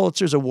 2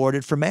 Pulitzers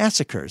awarded for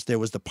massacres. There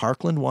was the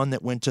Parkland one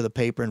that went to the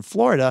paper in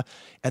Florida.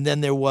 And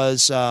then there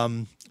was the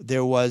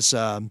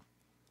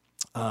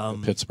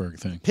Pittsburgh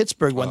thing.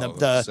 Pittsburgh one,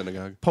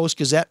 the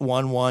Post-Gazette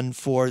won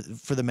for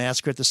the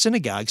massacre at the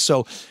synagogue.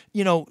 So,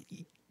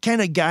 kind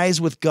of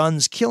guys with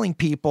guns killing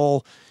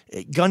people.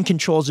 Gun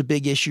control is a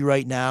big issue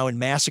right now, and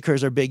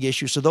massacres are a big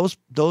issue. So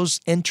those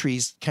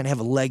entries kind of have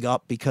a leg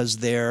up because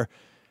they're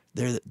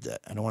I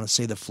don't want to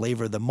say the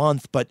flavor of the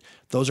month, but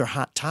those are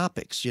hot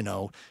topics.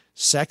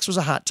 Sex was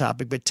a hot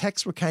topic, but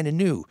texts were kind of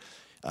new.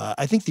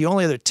 I think the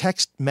only other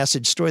text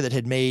message story that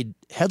had made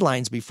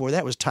headlines before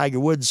that was Tiger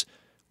Woods'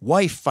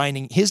 wife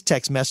finding his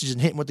text messages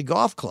and hitting with the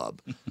golf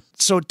club.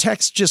 So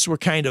texts just were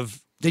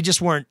they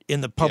just weren't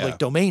in the public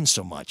domain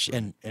so much.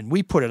 And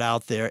we put it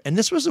out there. And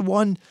this was the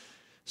one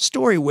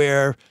story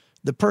where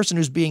the person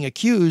who's being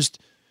accused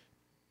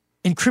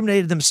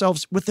incriminated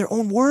themselves with their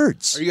own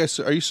words.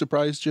 Are you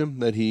surprised, Jim,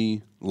 that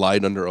he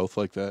lied under oath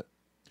like that?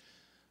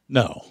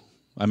 No.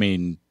 I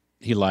mean,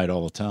 he lied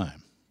all the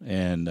time.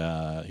 And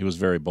he was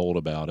very bold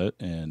about it.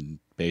 And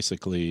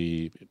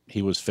basically,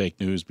 he was fake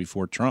news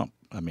before Trump.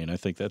 I mean, I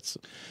think that's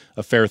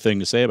a fair thing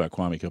to say about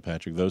Kwame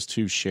Kilpatrick. Those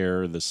two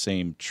share the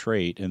same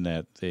trait in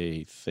that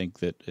they think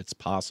that it's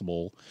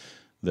possible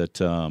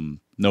that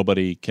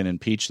nobody can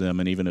impeach them,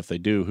 and even if they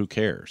do, who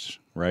cares,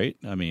 right?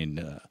 I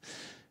mean,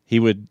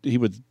 he would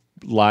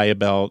lie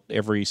about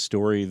every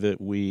story that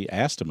we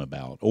asked him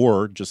about,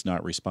 or just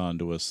not respond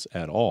to us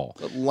at all.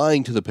 But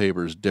lying to the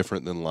paper is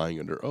different than lying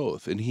under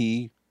oath, and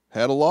he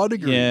had a law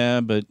degree. Yeah,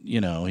 but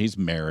he's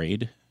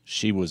married.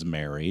 She was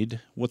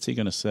married. What's he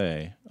going to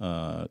say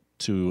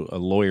to a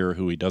lawyer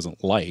who he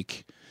doesn't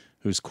like,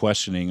 who's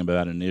questioning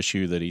about an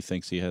issue that he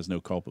thinks he has no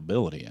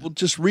culpability in? Well,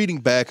 just reading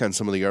back on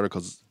some of the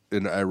articles,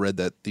 and I read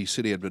that the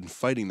city had been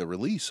fighting the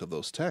release of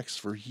those texts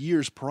for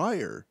years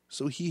prior.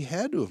 So he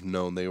had to have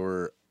known they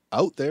were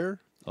out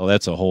there. Oh,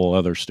 that's a whole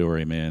other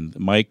story, man.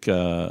 Mike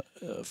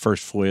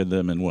first FOIA'd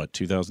them in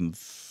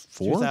 2004?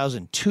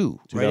 2002,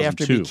 right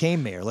after he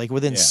became mayor, like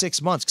within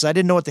 6 months, because I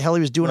didn't know what the hell he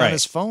was doing on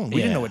his phone.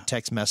 We didn't know what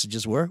text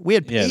messages were. We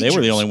had pagers. Yeah, they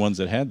were the only ones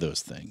that had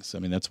those things. I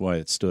mean, that's why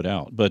it stood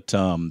out. But,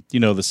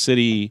 the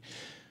city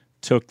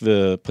took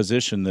the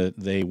position that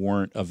they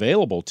weren't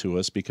available to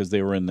us because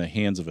they were in the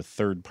hands of a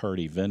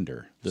third-party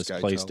vendor, this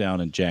place down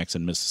in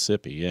Jackson,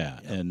 Mississippi. Yeah.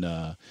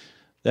 And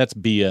that's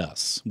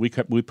BS.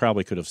 We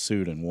probably could have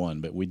sued and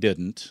won, but we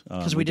didn't.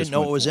 Because we didn't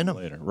know what was in them.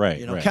 Later.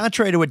 Right, right.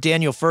 Contrary to what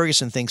Daniel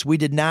Ferguson thinks, we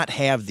did not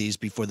have these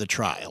before the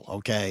trial,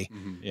 okay?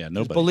 Mm-hmm. Yeah,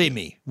 nobody. Believe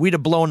me, we'd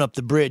have blown up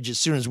the bridge as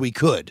soon as we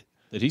could.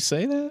 Did he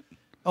say that?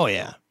 Oh,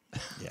 yeah.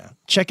 Yeah.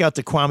 Check out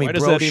the Kwame Bro Show. Why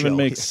does that even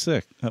make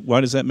sense?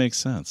 Why does that make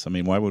sense? I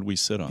mean, why would we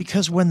sit on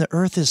Because when the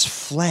earth is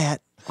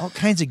flat, all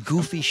kinds of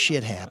goofy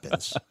shit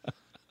happens.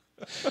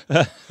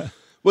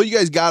 Well, you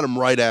guys got him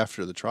right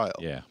after the trial.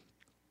 Yeah.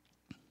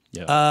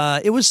 Yeah.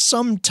 It was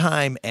some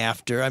time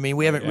after. I mean,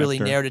 we haven't really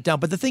narrowed it down.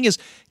 But the thing is,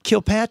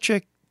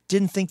 Kilpatrick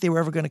didn't think they were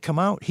ever going to come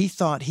out. He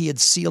thought he had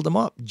sealed them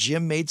up.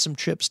 Jim made some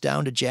trips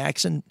down to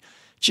Jackson.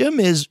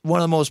 Jim is one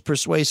of the most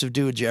persuasive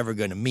dudes you're ever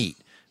going to meet,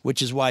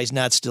 which is why he's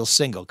not still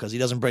single, because he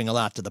doesn't bring a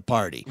lot to the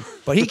party.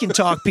 But he can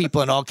talk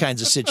people in all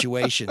kinds of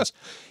situations.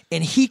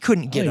 And he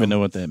couldn't get I don't even know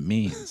what that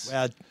means.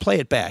 Well, play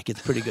it back.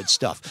 It's pretty good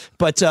stuff.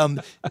 But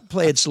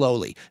play it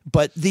slowly.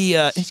 But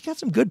he's got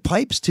some good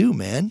pipes too,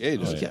 man.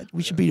 Yeah,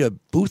 we should be a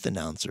booth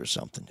announcer or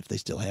something if they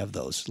still have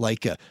those.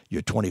 Like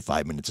your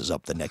 25 minutes is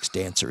up, the next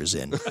dancer is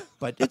in.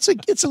 But it's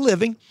a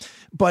living.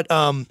 But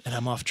and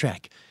I'm off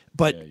track.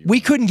 But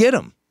we couldn't get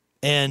him,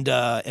 and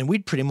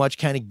we'd pretty much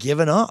kind of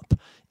given up.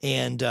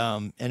 And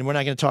we're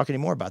not going to talk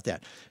anymore about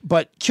that.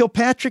 But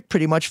Kilpatrick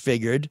pretty much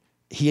figured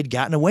he had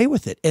gotten away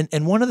with it.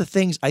 And one of the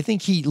things, I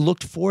think he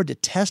looked forward to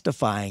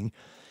testifying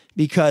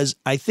because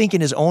I think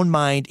in his own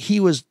mind, he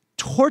was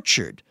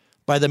tortured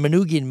by the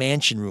Manoogian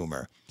Mansion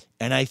rumor.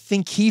 And I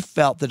think he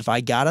felt that if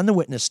I got on the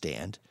witness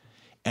stand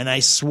and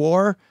I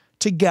swore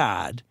to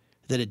God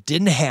that it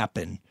didn't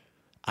happen,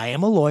 I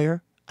am a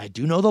lawyer, I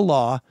do know the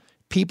law,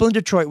 people in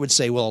Detroit would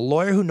say, well, a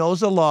lawyer who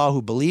knows the law,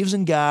 who believes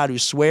in God, who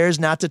swears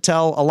not to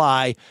tell a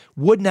lie,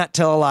 would not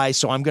tell a lie,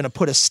 so I'm going to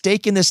put a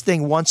stake in this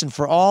thing once and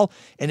for all.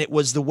 And it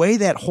was the way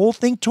that whole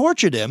thing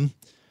tortured him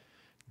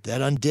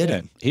that undid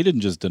him. He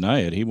didn't just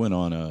deny it. He went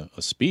on a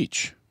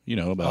speech,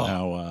 about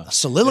how a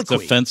soliloquy.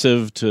 It's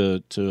offensive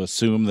to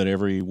assume that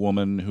every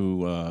woman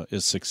who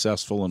is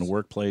successful in the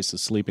workplace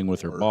is sleeping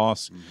with her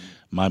boss. Mm-hmm.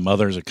 My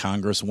mother's a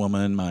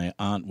congresswoman. My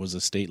aunt was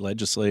a state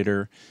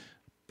legislator.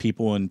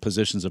 People in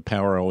positions of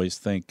power always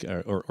think,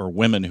 or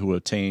women who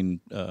attain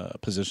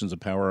positions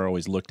of power are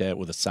always looked at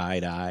with a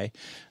side eye.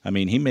 I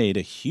mean, he made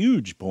a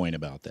huge point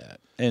about that.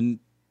 And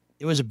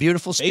it was a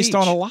beautiful speech. Based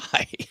on a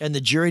lie. And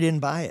the jury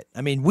didn't buy it.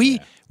 I mean, we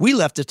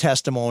left a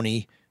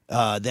testimony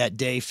that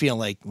day feeling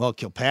like, well,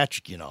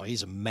 Kilpatrick,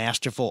 he's a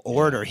masterful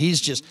orator. He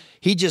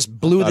just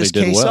blew this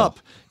case up.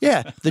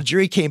 Yeah. The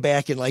jury came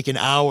back in like an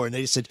hour and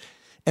they said,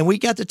 and we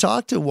got to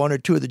talk to one or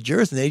two of the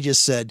jurors and they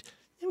just said,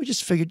 we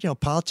just figured,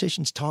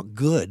 politicians talk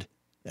good.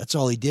 That's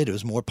all he did. It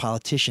was more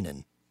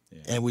politicianing.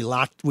 Yeah. And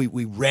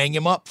we rang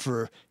him up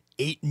for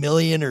 $8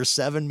 million or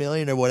 $7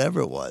 million or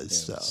whatever it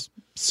was. Yeah, it was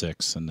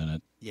 6, and then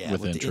it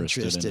with interest,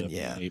 the interest it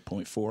ended up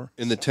 8.4.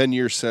 In the 10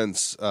 years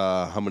since,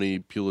 how many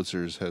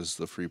Pulitzers has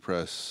the Free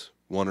Press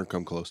won or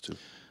come close to?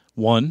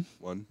 One.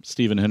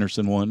 Stephen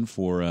Henderson won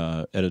for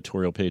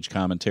editorial page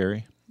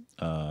commentary.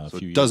 So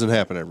it doesn't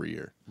happen every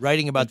year.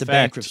 Writing about the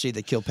bankruptcy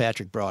that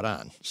Kilpatrick brought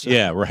on. So.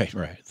 Yeah, right.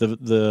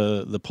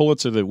 The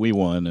Pulitzer that we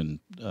won,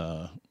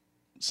 and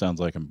sounds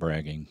like I'm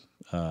bragging,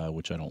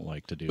 which I don't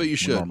like to do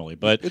normally.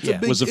 But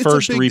it was the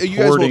first reporting. You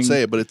guys won't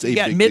say it, but it's a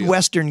big deal.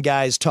 Midwestern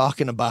guys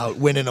talking about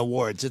winning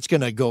awards. It's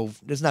not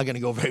going to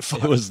go very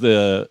far. It was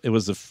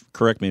the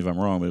correct me if I'm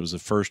wrong. It was the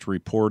first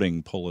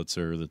reporting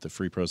Pulitzer that the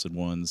Free Press had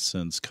won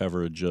since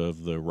coverage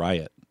of the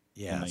riot.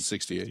 Yeah,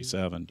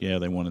 67. Yeah,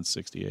 they won in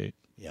 68.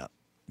 Yeah.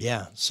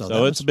 Yeah,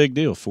 so it's a big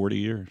deal. 40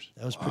 years.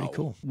 That was pretty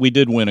cool. We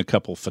did win a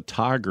couple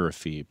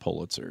photography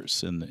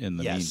Pulitzers in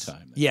the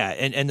meantime. Yeah,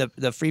 and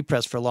the Free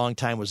Press for a long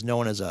time was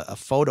known as a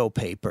photo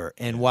paper.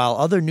 And while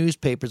other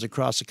newspapers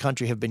across the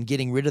country have been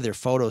getting rid of their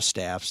photo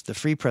staffs, the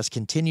Free Press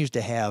continues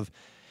to have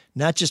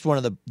not just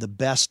one of the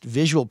best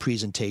visual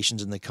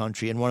presentations in the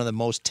country and one of the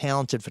most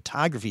talented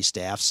photography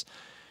staffs.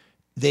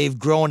 They've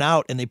grown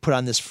out and they put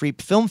on this Free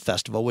Film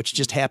Festival, which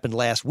just happened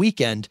last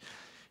weekend.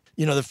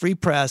 The Free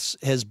Press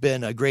has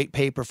been a great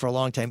paper for a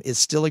long time. It's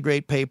still a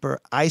great paper.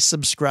 I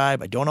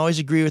subscribe. I don't always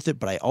agree with it,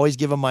 but I always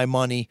give them my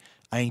money.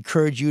 I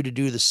encourage you to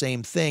do the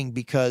same thing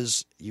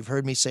because you've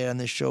heard me say it on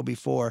this show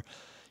before.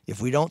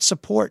 If we don't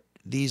support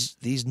these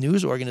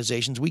news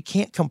organizations, we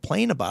can't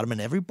complain about them, and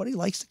everybody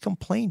likes to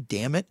complain,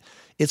 damn it.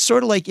 It's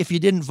sort of like if you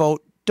didn't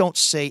vote, don't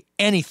say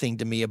anything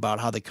to me about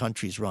how the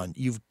country's run.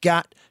 You've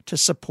got to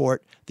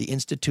support the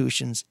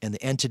institutions and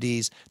the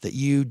entities that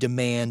you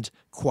demand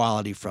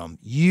quality from.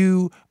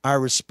 You are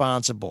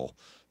responsible.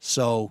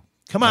 So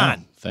come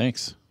on.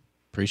 Thanks.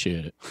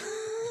 Appreciate it.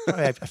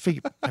 I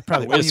figure I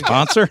probably owe you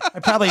sponsor. I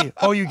probably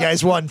owe you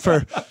guys one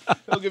for.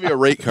 I'll give you a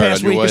rate card on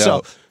your way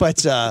out.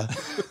 But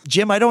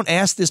Jim, I don't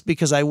ask this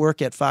because I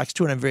work at Fox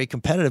 2 and I'm very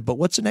competitive. But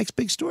what's the next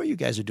big story you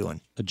guys are doing?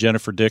 A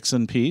Jennifer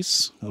Dixon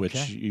piece,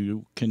 which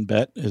you can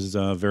bet is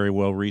very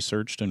well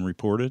researched and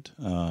reported.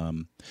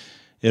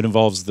 It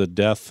involves the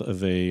death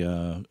of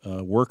a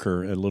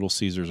worker at Little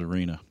Caesars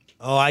Arena.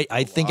 Oh,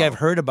 I think I've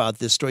heard about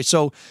this story.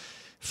 So.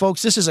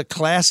 Folks, this is a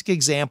classic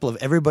example of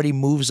everybody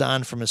moves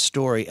on from a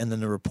story and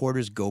then the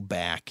reporters go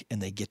back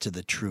and they get to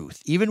the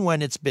truth. Even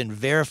when it's been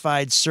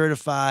verified,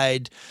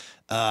 certified,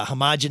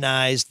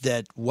 homogenized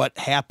that what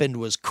happened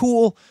was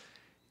cool,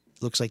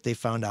 looks like they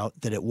found out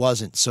that it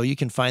wasn't. So you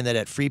can find that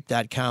at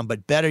freep.com.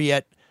 But better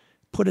yet,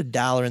 put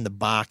 $1 in the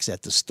box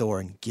at the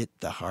store and get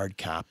the hard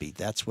copy.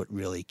 That's what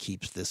really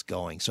keeps this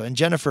going. So, and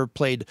Jennifer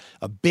played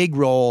a big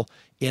role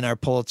in our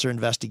Pulitzer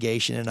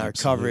investigation and our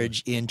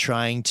coverage in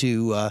trying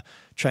to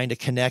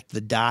connect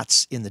the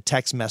dots in the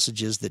text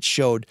messages that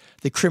showed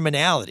the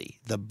criminality,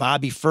 the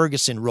Bobby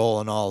Ferguson role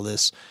in all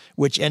this,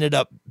 which ended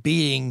up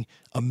being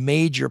a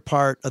major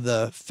part of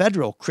the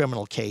federal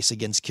criminal case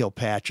against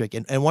Kilpatrick.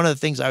 And one of the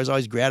things I was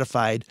always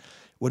gratified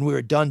when we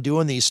were done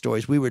doing these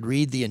stories, we would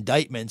read the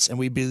indictments and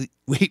we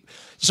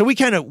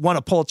kind of won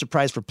a Pulitzer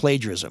Prize for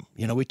plagiarism.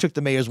 We took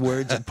the mayor's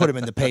words and put them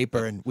in the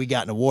paper and we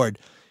got an award.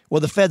 Well,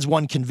 the feds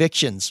won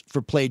convictions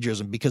for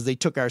plagiarism because they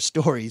took our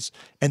stories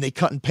and they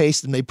cut and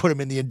pasted and they put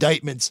them in the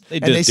indictments. They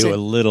did do a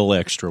little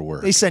extra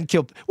work. They sent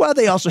Well,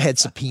 they also had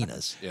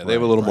subpoenas. Yeah, they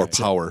have a little more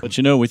power. But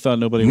we thought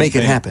nobody make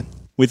it happen.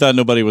 We thought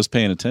nobody was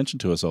paying attention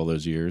to us all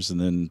those years,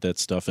 and then that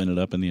stuff ended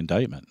up in the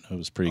indictment. It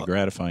was pretty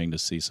gratifying to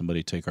see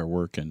somebody take our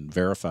work and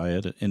verify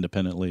it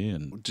independently.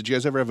 And did you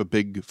guys ever have a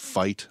big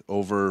fight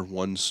over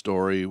one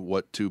story,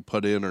 what to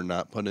put in or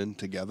not put in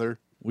together?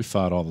 We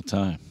fought all the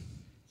time.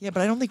 Yeah,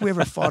 but I don't think we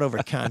ever fought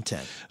over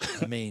content.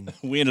 I mean,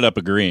 we ended up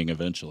agreeing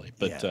eventually,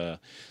 but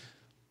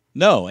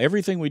no,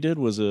 everything we did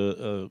was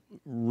a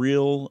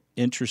real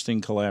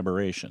interesting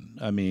collaboration.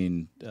 I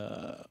mean,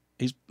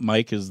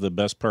 Mike is the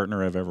best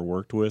partner I've ever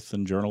worked with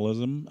in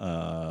journalism,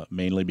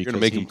 mainly because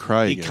make him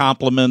cry he again.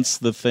 compliments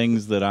the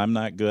things that I'm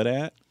not good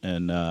at.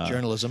 And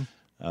journalism.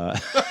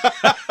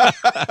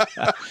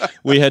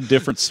 We had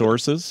different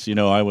sources.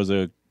 I was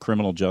a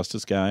criminal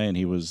justice guy, and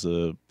he was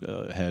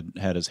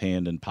had his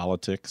hand in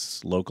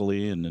politics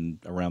locally and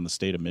around the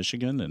state of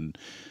Michigan, and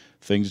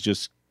things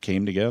just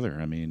came together.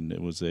 I mean,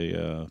 it was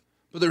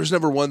But there was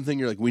never one thing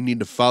you're like, we need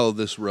to follow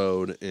this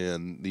road,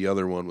 and the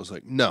other one was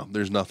like, no,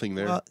 there's nothing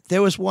there. Well,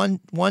 there was one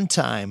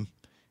time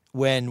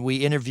when we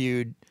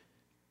interviewed,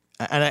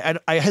 and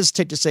I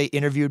hesitate to say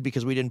interviewed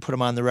because we didn't put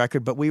him on the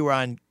record, but we were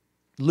on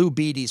Lou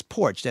Beatty's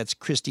porch. That's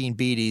Christine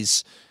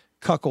Beatty's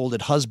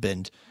cuckolded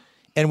husband.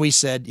 And we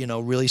said,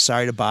 really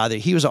sorry to bother.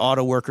 He was an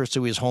auto worker,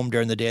 so he was home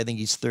during the day. I think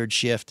he's third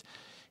shift.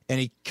 And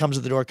he comes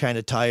to the door kind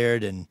of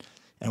tired, and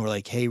we're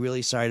like, hey,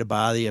 really sorry to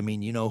bother you. I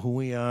mean, you know who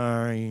we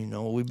are,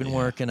 what we've been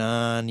working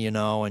on,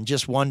 and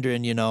just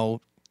wondering,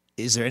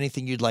 is there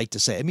anything you'd like to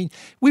say? I mean,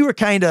 we were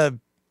kind of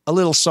a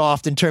little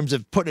soft in terms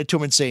of putting it to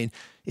him and saying,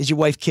 is your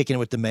wife kicking it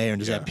with the mayor, and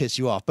does that piss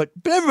you off? But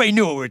everybody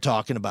knew what we were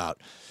talking about.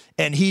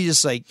 And he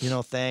just like,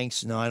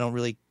 thanks. No, I don't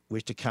really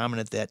wish to comment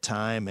at that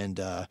time.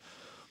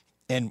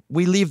 And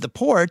we leave the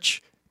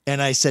porch,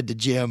 and I said to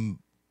Jim,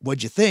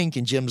 what'd you think?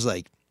 And Jim's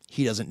like,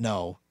 he doesn't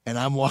know. And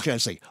I'm walking, I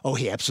was like, oh,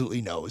 he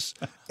absolutely knows.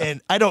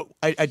 And I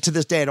to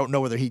this day, I don't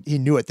know whether he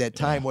knew at that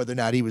time, whether or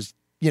not he was,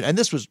 and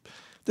this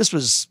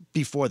was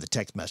before the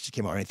text message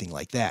came out or anything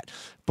like that.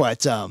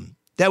 But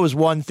that was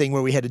one thing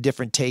where we had a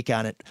different take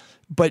on it.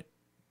 But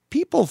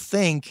people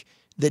think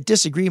that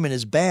disagreement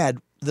is bad.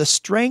 The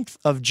strength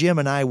of Jim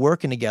and I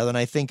working together, and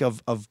I think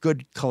of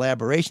good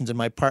collaborations, and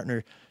my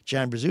partner,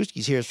 John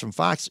Brzezinski's here is from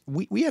Fox.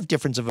 We have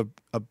difference of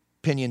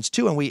opinions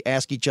too, and we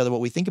ask each other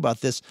what we think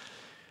about this.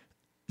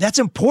 That's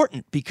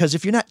important because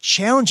if you're not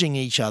challenging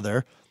each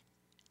other,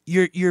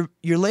 you're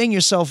laying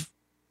yourself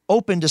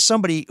open to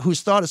somebody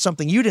who's thought of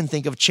something you didn't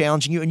think of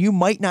challenging you, and you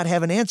might not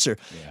have an answer.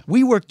 Yeah.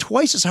 We work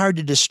twice as hard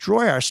to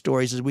destroy our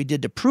stories as we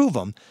did to prove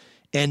them,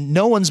 and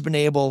no one's been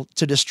able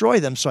to destroy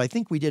them. So I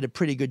think we did a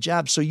pretty good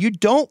job. So you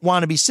don't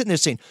want to be sitting there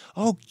saying,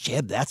 oh,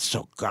 Jeb, that's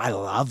so good. I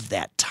love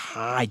that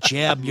tie.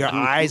 Jeb, your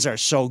eyes are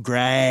so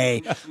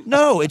gray.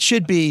 No, it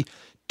should be,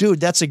 dude,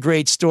 that's a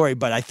great story,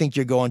 but I think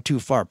you're going too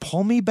far.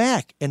 Pull me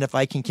back. And if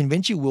I can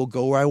convince you, we'll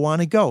go where I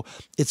want to go.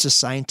 It's a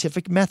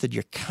scientific method.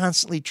 You're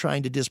constantly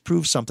trying to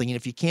disprove something. And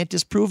if you can't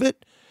disprove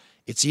it,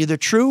 it's either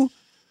true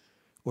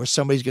or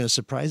somebody's going to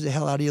surprise the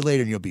hell out of you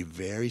later, and you'll be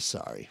very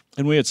sorry.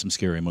 And we had some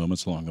scary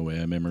moments along the way.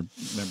 I remember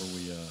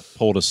we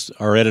pulled us.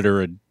 Our editor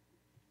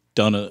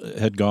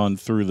had gone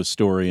through the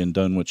story and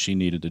done what she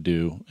needed to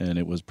do, and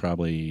it was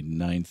probably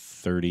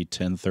 9:30,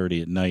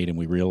 10:30 at night, and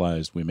we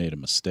realized we made a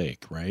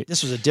mistake. Right?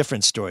 This was a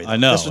different story, though. I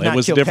know it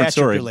was a different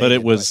story, but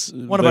it was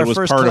one of our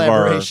first part of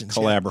our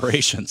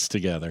collaborations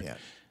together. Yeah.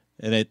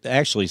 And it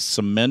actually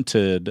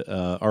cemented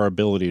our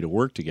ability to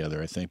work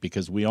together, I think,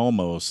 because we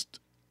almost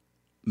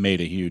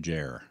made a huge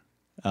error,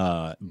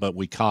 but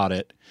we caught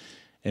it,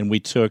 and we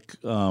took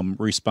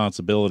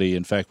responsibility.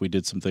 In fact, we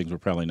did some things we're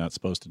probably not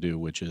supposed to do,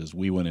 which is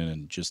we went in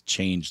and just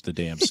changed the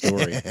damn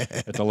story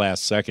at the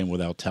last second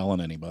without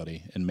telling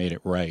anybody and made it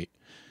right.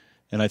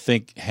 And I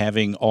think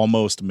having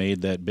almost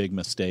made that big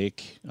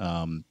mistake,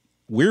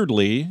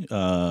 weirdly,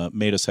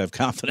 made us have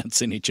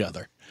confidence in each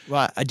other.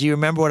 Well, do you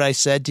remember what I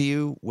said to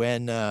you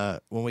when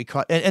we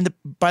caught?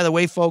 By the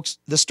way, folks,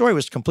 the story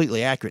was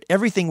completely accurate.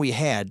 Everything we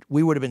had,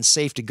 we would have been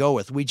safe to go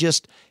with. We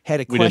just had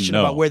a question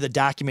about where the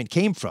document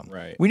came from.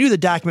 Right. We knew the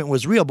document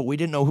was real, but we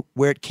didn't know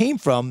where it came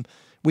from.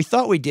 We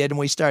thought we did, and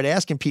we started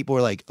asking people.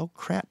 We're like, "Oh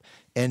crap!"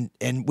 And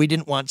we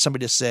didn't want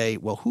somebody to say,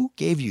 "Well, who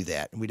gave you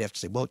that?" And we'd have to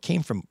say, "Well, it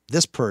came from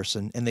this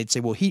person," and they'd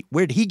say, "Well,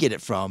 where did he get it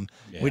from?"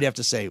 Yeah. We'd have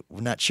to say,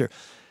 "We're not sure."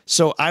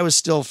 So I was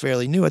still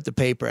fairly new at the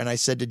paper, and I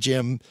said to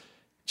Jim,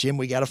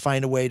 we got to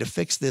find a way to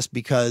fix this,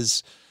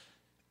 because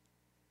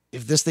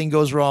if this thing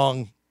goes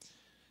wrong,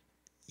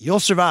 you'll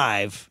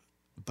survive,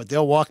 but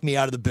they'll walk me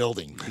out of the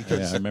building.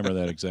 Yeah, I remember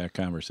that exact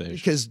conversation.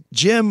 Because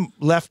Jim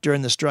left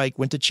during the strike,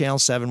 went to Channel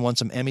 7, won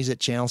some Emmys at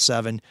Channel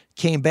 7,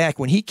 came back.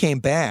 When he came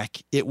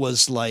back, it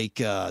was like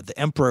the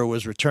emperor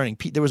was returning.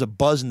 There was a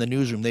buzz in the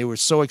newsroom. They were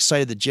so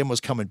excited that Jim was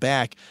coming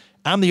back.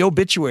 I'm the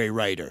obituary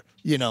writer,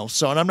 and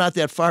I'm not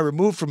that far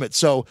removed from it.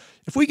 So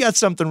if we got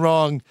something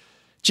wrong,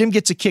 Jim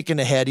gets a kick in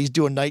the head. He's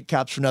doing night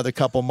cops for another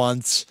couple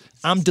months.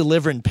 I'm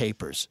delivering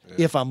papers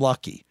if I'm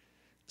lucky.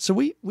 So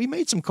we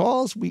made some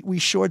calls. We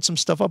shored some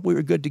stuff up. We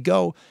were good to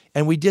go.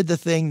 And we did the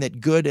thing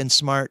that good and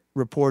smart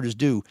reporters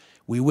do.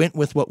 We went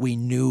with what we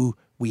knew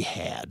we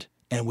had.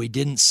 And we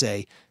didn't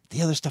say,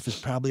 the other stuff is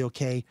probably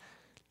okay.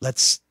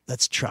 Let's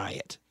try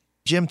it.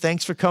 Jim,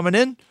 thanks for coming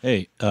in.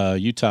 Hey,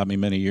 you taught me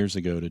many years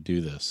ago to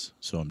do this,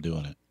 so I'm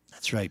doing it.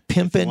 That's right.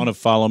 Pimping. If you want to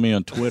follow me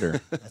on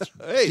Twitter.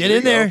 Hey, Get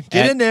in there.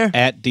 Get in there.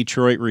 At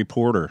Detroit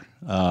Reporter.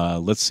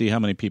 Let's see how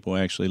many people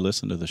actually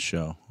listen to the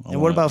show. And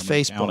what about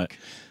Facebook?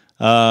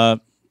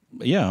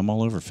 Yeah, I'm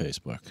all over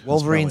Facebook.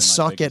 Wolverines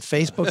suck at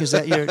Facebook. Is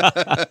that your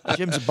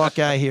Jim's a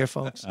Buckeye here,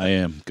 folks? I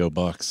am. Go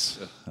Bucks.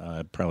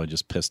 I probably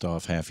just pissed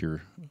off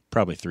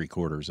probably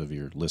 3/4 of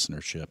your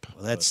listenership.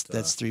 Well,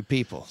 that's 3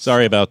 people.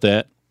 Sorry about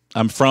that.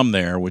 I'm from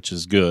there, which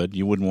is good.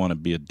 You wouldn't want to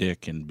be a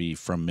dick and be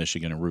from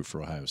Michigan and root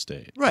for Ohio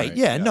State. Right.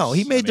 Yeah. Yes. No,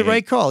 he made the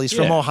right call. He's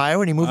from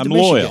Ohio and he moved to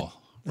Michigan. Loyal.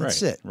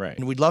 That's right, it. Right.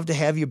 And we'd love to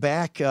have you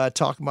back,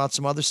 talking about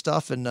some other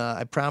stuff. And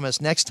I promise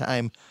next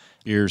time,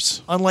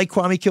 beers. Unlike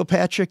Kwame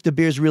Kilpatrick, the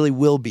beers really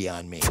will be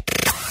on me.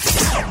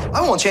 I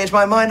won't change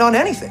my mind on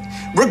anything,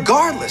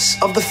 regardless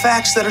of the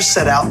facts that are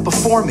set out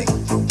before me.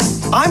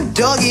 I'm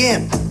dug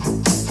in,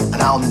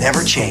 and I'll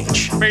never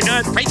change. Freight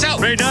nut. Freight so.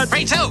 Freight nut.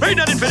 Freight so. Freight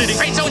nut infinity.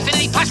 Freight so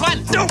infinity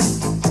 +1. No.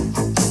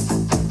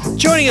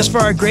 Joining us for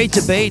our great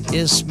debate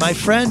is my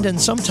friend and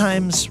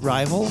sometimes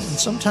rival, and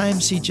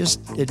sometimes he just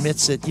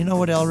admits it. You know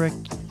what, Elric?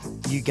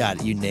 You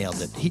got it. You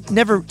nailed it. He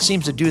never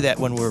seems to do that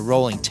when we're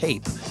rolling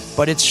tape.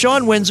 But it's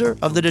Sean Windsor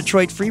of the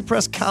Detroit Free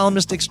Press,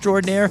 columnist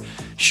extraordinaire.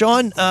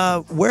 Sean,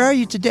 where are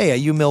you today? Are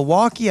you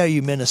Milwaukee? Are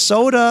you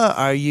Minnesota?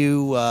 Are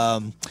you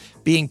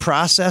being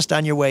processed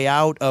on your way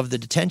out of the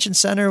detention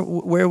center?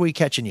 Where are we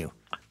catching you?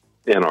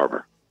 Ann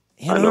Arbor.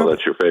 I know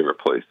that's your favorite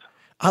place.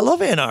 I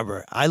love Ann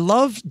Arbor. I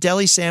love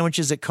deli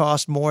sandwiches that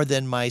cost more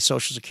than my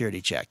Social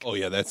Security check. Oh,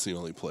 yeah, that's the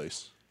only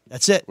place.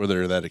 That's it. Where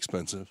they're that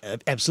expensive.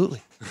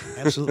 Absolutely.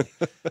 Absolutely.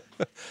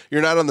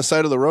 You're not on the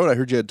side of the road? I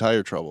heard you had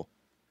tire trouble.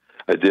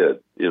 I did,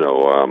 and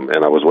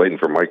I was waiting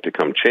for Mike to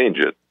come change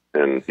it,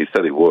 and he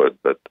said he would,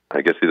 but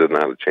I guess he doesn't know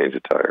how to change a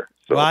tire.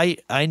 So. Well,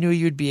 I knew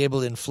you'd be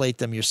able to inflate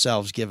them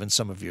yourselves, given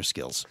some of your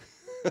skills.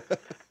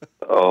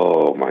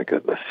 Oh, my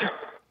goodness.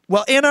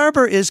 Well, Ann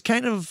Arbor is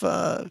kind of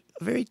a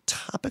very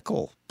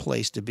topical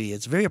place to be.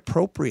 It's very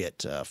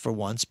appropriate for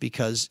once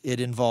because it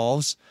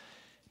involves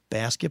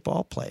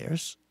basketball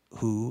players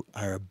who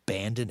are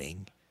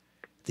abandoning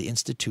the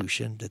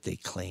institution that they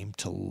claim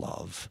to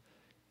love.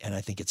 And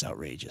I think it's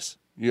outrageous.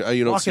 You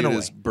don't see it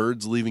as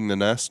birds leaving the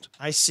nest?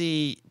 I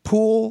see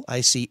Poole,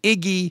 I see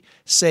Iggy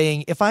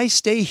saying, if I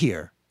stay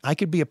here, I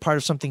could be a part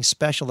of something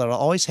special that I'll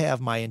always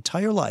have my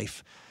entire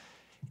life,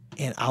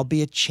 and I'll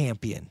be a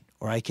champion,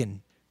 or I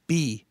can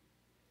be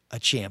a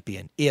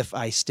champion if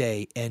I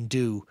stay and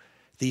do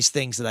these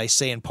things that I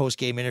say in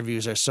post-game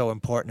interviews are so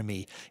important to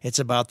me. It's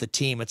about the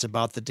team. It's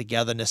about the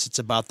togetherness. It's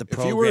about the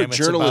program. If you were a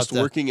journalist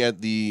working at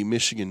the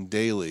Michigan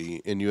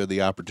Daily and you had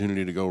the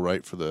opportunity to go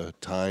write for the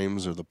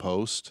Times or the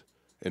Post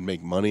and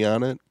make money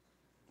on it,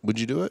 would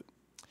you do it?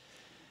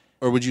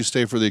 Or would you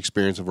stay for the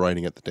experience of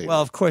writing at the Daily?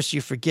 Well, of course,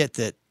 you forget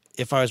that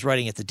if I was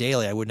writing at the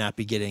Daily, I would not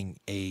be getting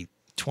a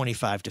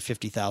 $25,000 to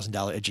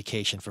 $50,000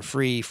 education for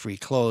free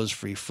clothes,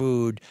 free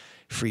food,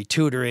 free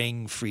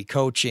tutoring, free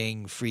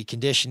coaching, free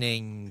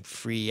conditioning,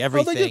 free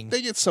everything. Well,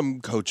 they get some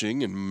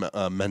coaching and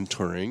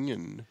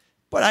mentoring.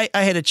 But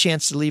I had a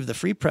chance to leave the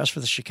Free Press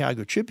for the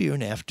Chicago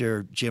Tribune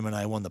after Jim and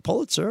I won the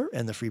Pulitzer,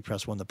 and the Free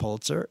Press won the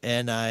Pulitzer,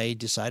 and I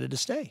decided to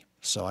stay.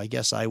 So I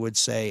guess I would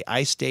say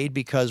I stayed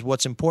because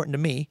what's important to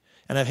me,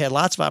 and I've had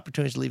lots of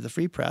opportunities to leave the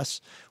Free Press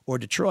or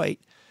Detroit,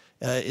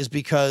 is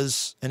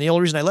because, and the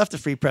only reason I left the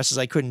Free Press is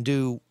I couldn't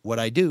do what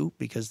I do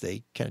because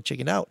they kind of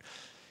chickened out,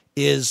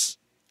 is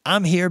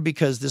I'm here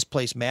because this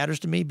place matters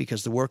to me,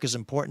 because the work is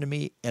important to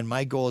me, and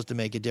my goal is to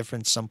make a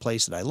difference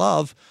someplace that I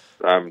love.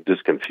 I'm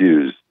just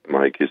confused,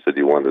 Mike. You said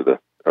you wanted to,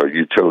 or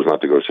you chose not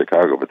to go to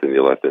Chicago, but then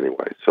you left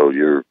anyway. So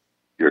you're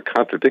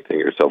contradicting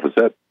yourself. Is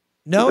that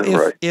no?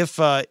 right?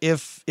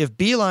 If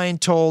Beeline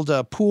told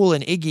Poole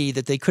and Iggy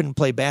that they couldn't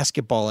play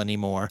basketball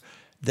anymore,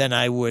 then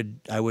I would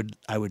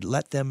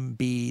let them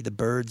be the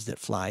birds that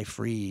fly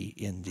free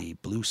in the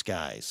blue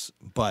skies.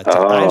 But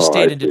I've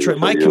stayed in Detroit.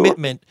 My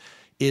commitment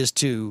is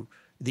to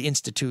the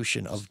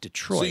institution of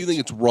Detroit. So you think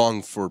it's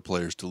wrong for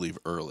players to leave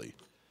early?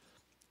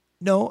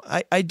 No,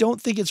 I don't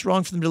think it's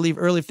wrong for them to leave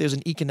early if there's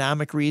an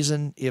economic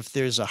reason, if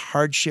there's a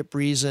hardship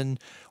reason,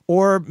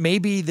 or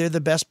maybe they're the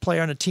best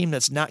player on a team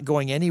that's not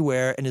going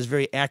anywhere and is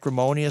very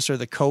acrimonious, or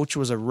the coach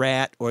was a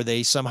rat, or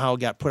they somehow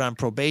got put on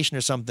probation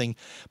or something.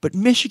 But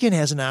Michigan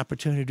has an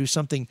opportunity to do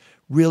something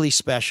really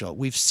special.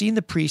 We've seen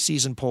the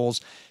preseason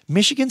polls.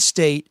 Michigan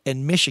State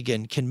and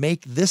Michigan can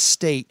make this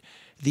state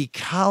the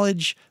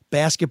college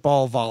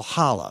basketball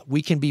Valhalla.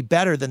 We can be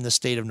better than the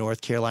state of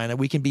North Carolina.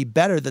 We can be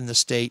better than the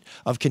state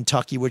of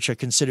Kentucky, which are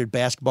considered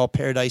basketball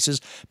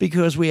paradises,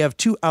 because we have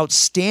two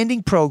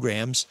outstanding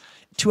programs,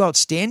 two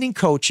outstanding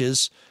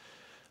coaches,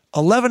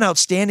 11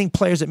 outstanding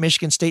players at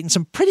Michigan State, and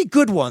some pretty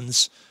good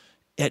ones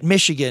at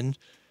Michigan.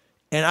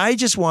 And I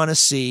just want to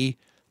see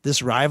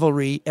this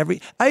rivalry.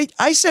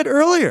 I said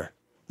earlier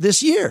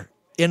this year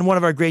in one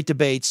of our great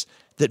debates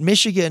that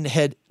Michigan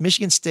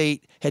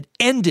State had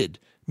ended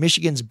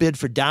Michigan's bid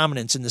for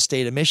dominance in the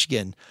state of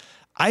Michigan.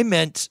 I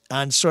meant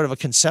on sort of a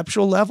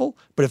conceptual level,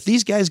 but if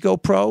these guys go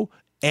pro,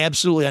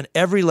 absolutely on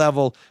every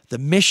level, the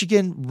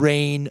Michigan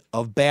reign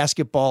of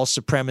basketball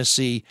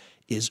supremacy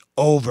is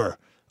over.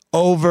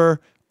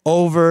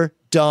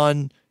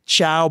 Done.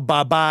 Ciao,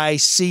 bye-bye,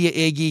 see ya,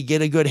 Iggy,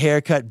 get a good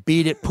haircut,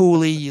 beat it,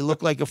 Pooley, you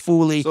look like a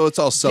foolie. So it's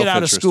all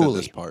self-interest at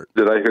this part.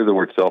 Did I hear the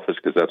word selfish?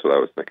 Because that's what I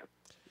was thinking.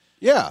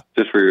 Yeah.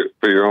 Just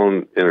for your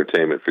own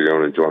entertainment, for your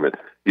own enjoyment.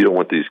 You don't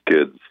want these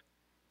kids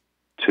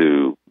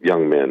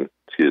young men,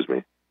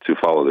 to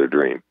follow their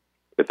dream.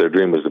 If their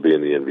dream was to be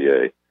in the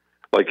NBA,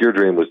 like your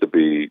dream was to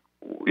be,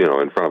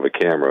 in front of a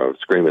camera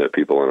screaming at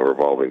people in a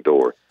revolving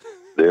door,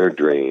 their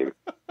dream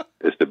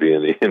is to be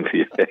in the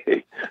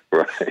NBA,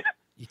 right?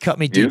 You cut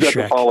me deep,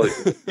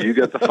 Shrek. You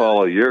got to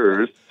follow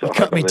yours. So you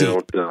cut me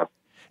deep.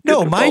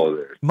 No,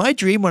 my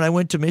dream when I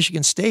went to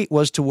Michigan State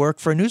was to work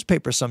for a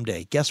newspaper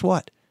someday. Guess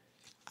what?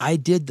 I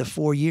did the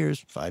 5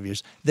 years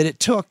that it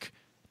took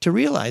to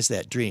realize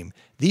that dream.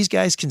 These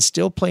guys can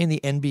still play in the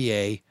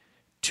NBA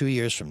 2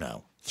 years from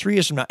now, 3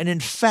 years from now. And in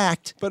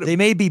fact, they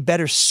may be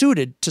better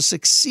suited to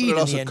succeed in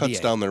the NBA. But it also cuts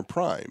down their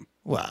prime.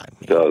 Well, I mean,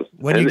 it does.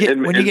 When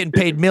you're getting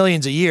paid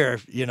millions a year,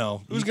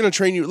 Who's going to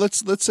train you?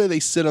 Let's say they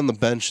sit on the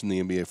bench in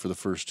the NBA for the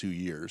first 2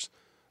 years.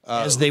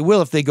 As they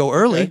will if they go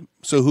early. Okay.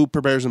 So who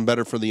prepares them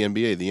better for the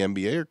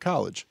NBA or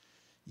college?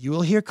 You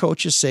will hear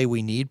coaches say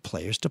we need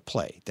players to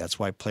play. That's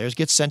why players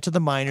get sent to the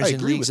minors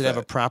in leagues that have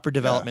a proper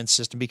development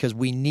system, because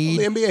we need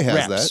the NBA has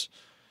reps. that.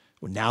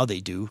 Well, now they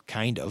do,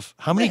 kind of.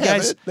 How many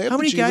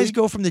guys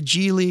go from the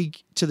G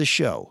League to the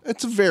show?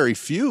 It's very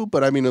few,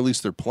 but I mean, at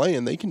least they're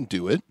playing. They can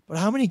do it. But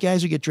how many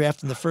guys who get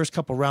drafted in the first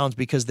couple rounds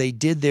because they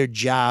did their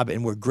job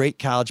and were great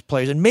college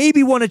players and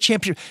maybe won a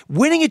championship?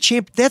 Winning a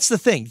champ, that's the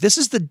thing. This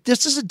is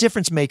a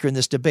difference maker in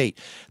this debate.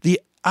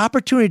 The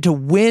opportunity to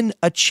win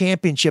a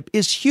championship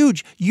is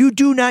huge. You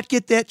do not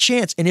get that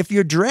chance. And if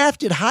you're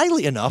drafted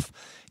highly enough,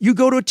 you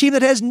go to a team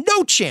that has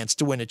no chance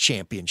to win a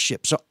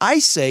championship. So I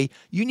say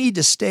you need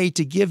to stay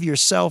to give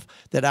yourself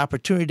that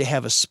opportunity to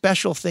have a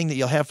special thing that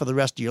you'll have for the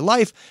rest of your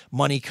life.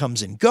 Money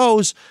comes and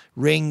goes.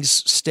 Rings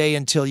stay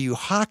until you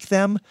hawk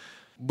them.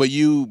 But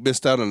you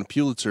missed out on a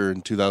Pulitzer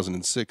in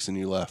 2006 and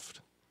you left.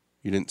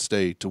 You didn't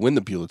stay to win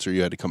the Pulitzer.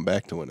 You had to come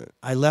back to win it.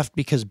 I left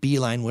because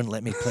Beeline wouldn't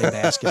let me play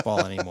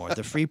basketball anymore.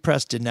 The Free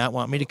Press did not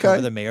want me to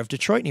cover the mayor of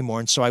Detroit anymore.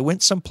 And so I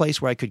went someplace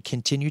where I could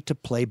continue to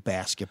play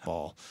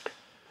basketball.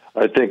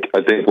 I think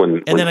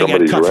when then I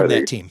got cut from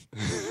that team.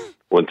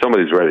 When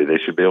somebody's ready, they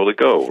should be able to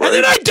go. Right? And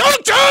then I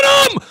dunked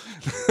on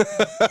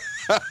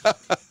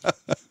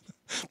him!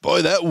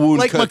 Boy, that wound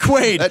like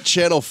McQuaid. That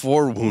Channel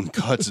 4 wound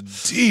cuts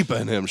deep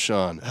in him,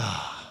 Sean.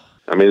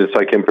 I mean, it's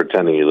like him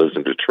pretending he lives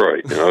in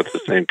Detroit. It's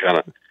the same kind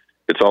of.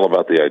 It's all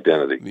about the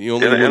identity,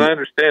 and I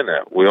understand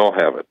that. We all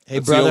have it. Hey,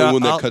 it's brother, the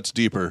only one that cuts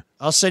deeper.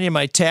 I'll send you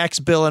my tax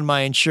bill and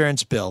my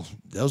insurance bill.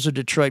 Those are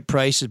Detroit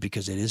prices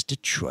because it is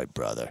Detroit,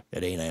 brother.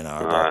 It ain't Ann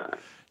Arbor.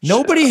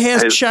 Nobody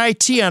has chai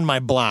tea on my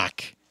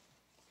block.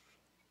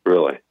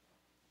 Really?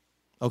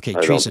 Okay,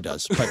 Teresa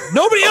does, but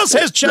nobody else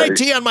has chai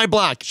tea on my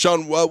block.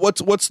 Sean,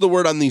 what's the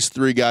word on these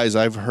three guys?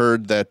 I've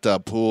heard that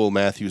Poole,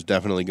 Matthews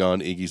definitely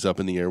gone. Iggy's up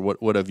in the air.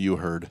 What have you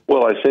heard?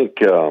 Well, I think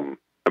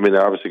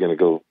they're obviously going to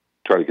go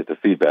try to get the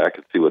feedback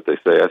and see what they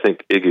say. I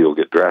think Iggy will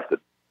get drafted,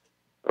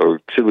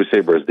 or should we say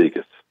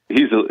Brazdeikis?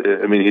 He's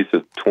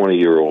a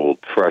 20-year-old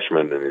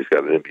freshman and he's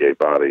got an NBA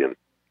body, and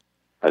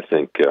I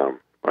think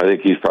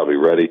he's probably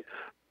ready.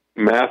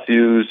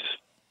 Matthews,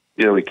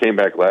 he came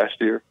back last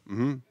year.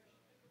 Mm-hmm.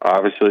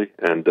 Obviously,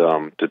 and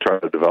to try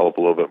to develop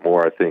a little bit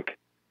more. I think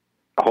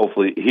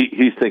hopefully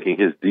he's thinking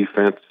his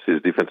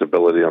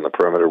defensibility on the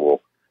perimeter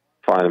will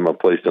find him a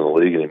place in the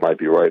league, and he might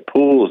be right.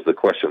 Poole is the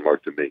question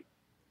mark to me,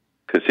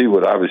 because he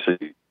would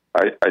obviously,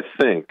 I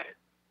think,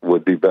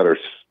 would be better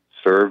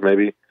served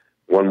maybe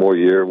one more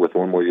year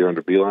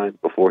under Beeline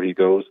before he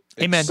goes.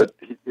 Amen.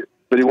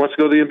 But he wants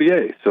to go to the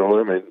NBA, so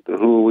I mean,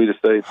 who are we to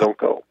say don't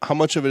go? How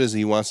much of it is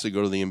he wants to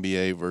go to the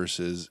NBA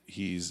versus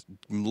he's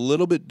a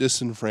little bit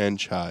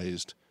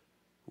disenfranchised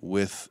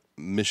with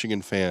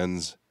Michigan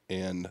fans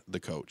and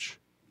the coach?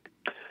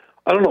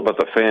 I don't know about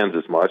the fans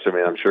as much. I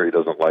mean, I'm sure he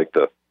doesn't like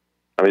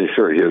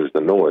sure he hears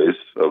the noise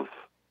of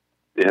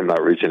him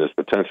not reaching his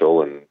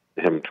potential and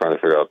him trying to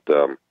figure out,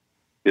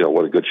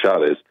 what a good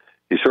shot is.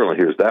 He certainly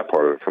hears that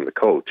part of it from the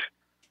coach.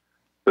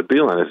 But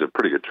Beeline has a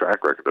pretty good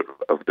track record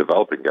of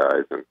developing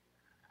guys. And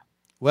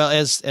well,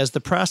 as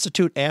the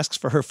prostitute asks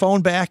for her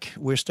phone back,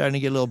 we're starting to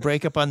get a little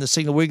breakup on the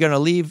signal. We're going to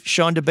leave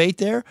Sean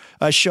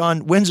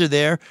Windsor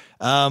there.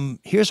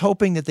 Here's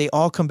hoping that they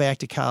all come back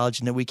to college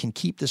and that we can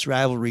keep this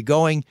rivalry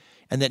going,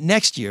 and that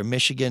next year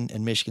Michigan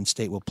and Michigan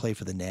State will play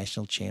for the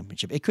national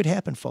championship. It could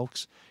happen,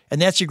 folks.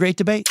 And that's your great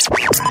debate.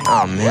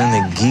 Oh,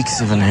 man, the geeks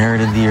have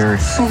inherited the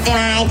earth. Did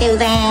I do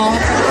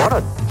that?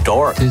 What a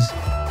dork. Does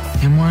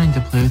him wanting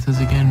to play with us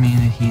again mean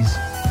that he's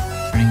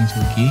turning into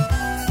a geek,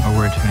 or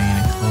we're turning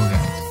into cool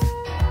guys?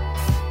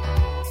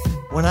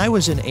 When I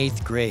was in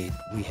 8th grade,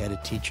 we had a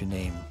teacher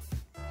named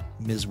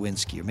Ms.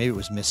 Winsky, or maybe it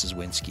was Mrs.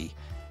 Winsky.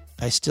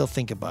 I still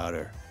think about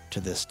her to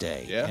this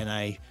day. Yeah. And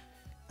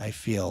I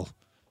feel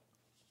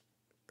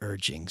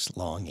urgings,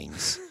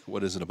 longings.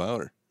 What is it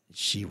about her?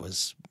 She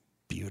was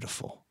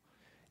beautiful.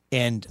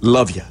 And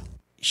love you.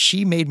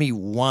 She made me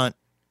want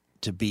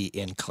to be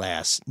in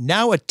class.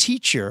 Now a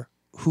teacher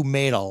who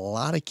made a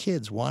lot of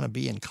kids want to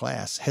be in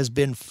class has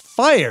been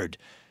fired.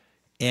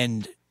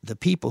 And the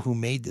people who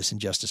made this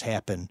injustice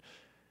happen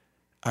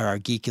are our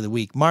Geek of the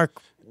Week.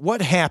 Mark,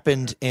 what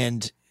happened,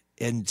 and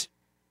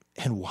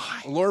And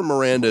why? Lauren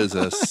Miranda is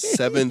a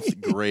 7th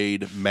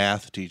grade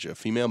math teacher, a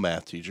female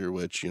math teacher,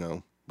 which,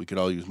 we could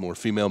all use more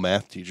female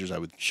math teachers, I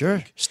would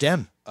think.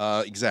 STEM.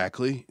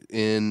 Exactly.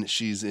 And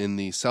she's in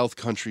the South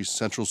Country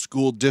Central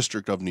School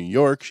District of New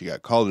York. She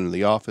got called into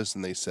the office,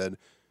 and they said,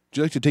 "Would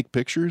you like to take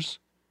pictures?"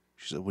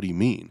 She said, "What do you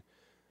mean?"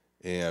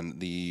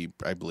 And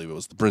I believe it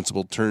was the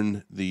principal,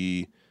 turned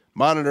the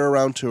monitor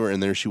around to her,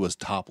 and there she was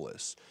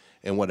topless.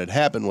 And what had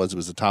happened was it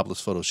was a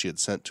topless photo she had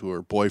sent to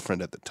her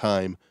boyfriend at the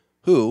time,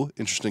 who,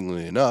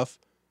 interestingly enough,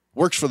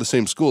 works for the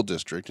same school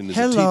district and is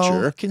a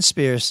teacher.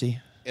 Conspiracy.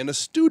 And a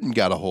student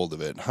got a hold of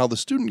it. How the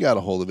student got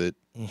a hold of it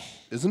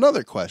is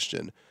another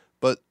question.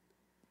 But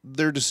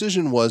their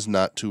decision was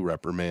not to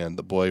reprimand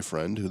the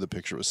boyfriend who the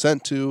picture was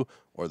sent to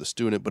or the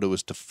student, but it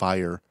was to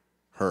fire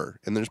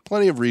her. And there's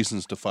plenty of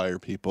reasons to fire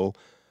people,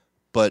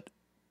 but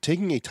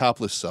taking a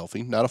topless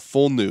selfie, not a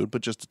full nude,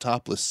 but just a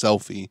topless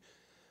selfie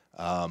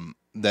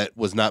that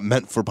was not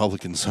meant for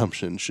public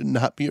consumption should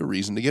not be a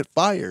reason to get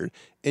fired.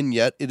 And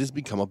yet it has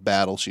become a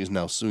battle. She is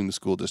now suing the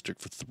school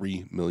district for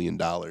 $3 million.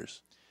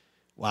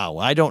 Wow,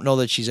 I don't know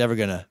that she's ever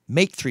going to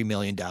make $3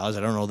 million. I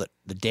don't know that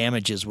the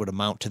damages would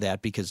amount to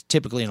that because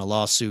typically in a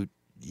lawsuit,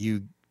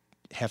 you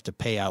have to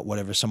pay out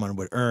whatever someone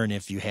would earn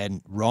if you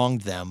hadn't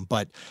wronged them.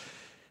 But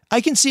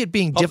I can see it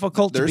being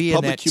difficult to be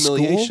in that school. There's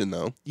public humiliation,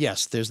 though.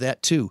 Yes, there's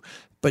that too.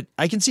 But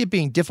I can see it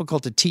being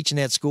difficult to teach in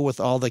that school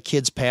with all the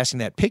kids passing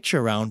that picture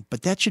around,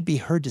 but that should be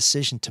her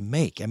decision to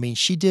make. I mean,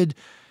 she did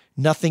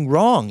nothing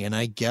wrong, and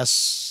I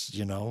guess,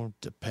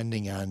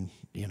 depending on,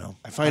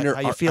 I find how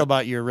you feel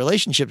about your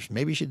relationships,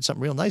 maybe she did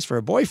something real nice for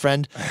her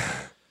boyfriend.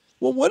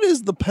 Well, what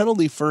is the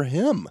penalty for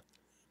him?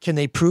 Can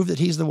they prove that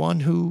he's the one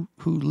who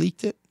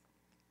leaked it?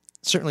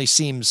 Certainly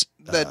seems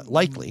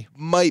likely.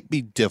 Might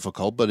be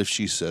difficult, but if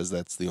she says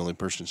that's the only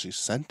person she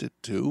sent it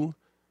to,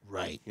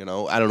 right? I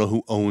don't know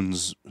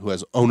who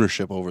has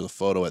ownership over the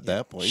photo at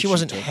that point. She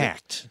wasn't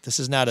hacked.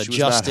 This is not a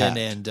Justin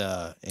and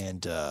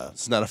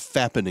it's not a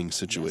fappening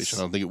situation. Yes.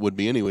 I don't think it would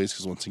be anyways,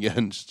 because once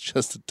again, it's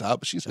just a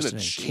top. She's in a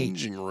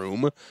changing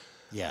room.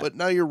 Yeah. But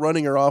now you're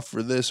running her off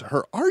for this.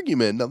 Her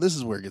argument, now this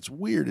is where it gets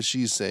weird, is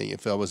she's saying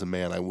if I was a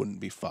man, I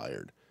wouldn't be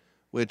fired.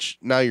 Which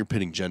now you're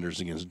pitting genders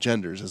against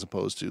genders as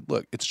opposed to,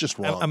 look, it's just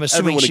wrong. I'm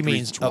assuming Everyone she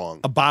means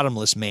a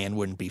bottomless man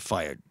wouldn't be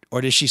fired.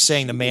 Or is she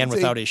saying the man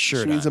without his shirt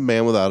on? She means a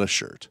man without a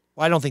shirt.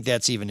 Well, I don't think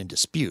that's even in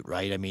dispute,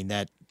 right? I mean,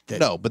 that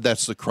no, but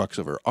that's the crux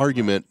of her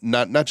argument,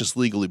 not just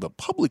legally, but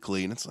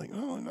publicly. And it's like,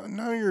 oh,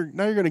 now you're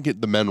going to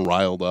get the men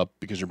riled up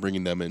because you're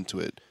bringing them into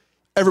it.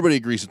 Everybody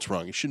agrees it's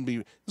wrong. It shouldn't be.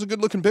 It's a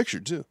good-looking picture,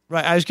 too.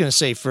 Right. I was going to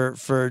say,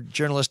 for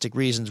journalistic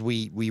reasons,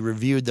 we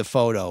reviewed the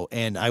photo,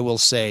 and I will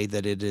say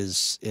that it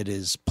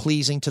is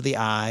pleasing to the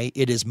eye.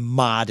 It is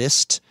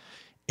modest,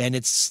 and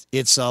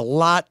it's a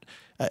lot.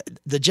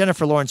 The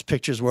Jennifer Lawrence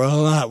pictures were a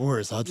lot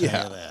worse. I'll tell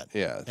you that.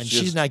 Yeah. And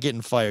she's not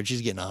getting fired.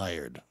 She's getting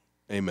hired.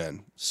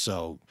 Amen.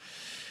 So,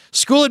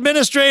 school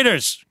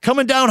administrators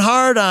coming down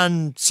hard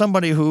on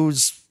somebody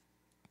who's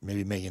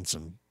maybe making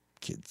some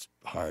kids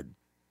hard.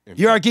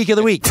 You're our Geek of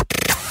the Week.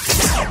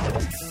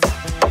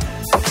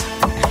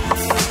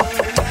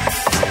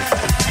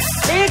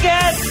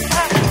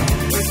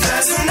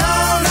 There's an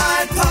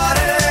all-night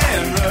party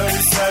in room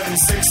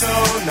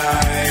 7609.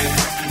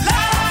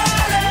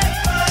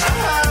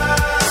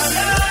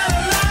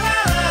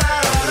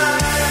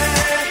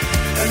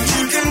 And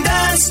you can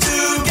dance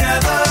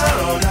together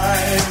all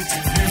night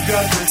if you've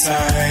got the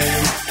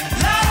time.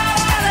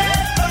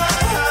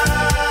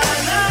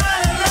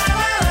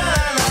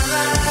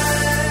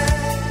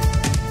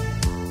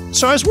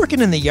 So I was working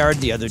in the yard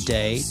the other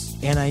day,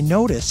 and I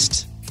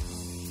noticed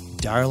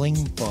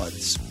darling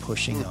buds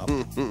pushing up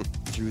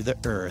through the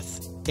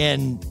earth.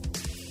 And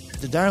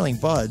the Darling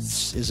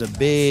Buds is a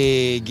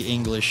big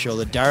English show,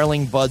 the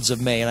Darling Buds of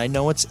May. And I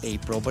know it's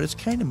April, but it's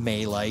kind of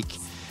May-like.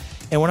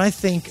 And when I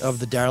think of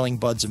the Darling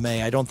Buds of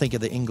May, I don't think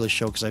of the English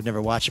show because I've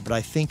never watched it, but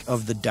I think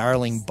of the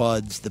Darling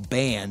Buds, the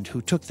band,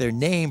 who took their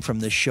name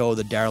from the show,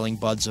 the Darling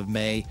Buds of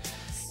May.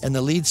 And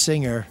the lead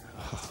singer,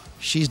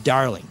 she's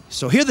darling.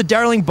 So here are the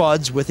Darling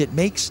Buds with It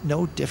Makes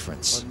No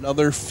Difference.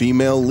 Another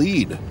female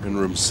lead in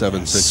room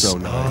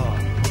 7609.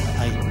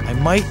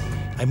 Yes.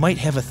 I might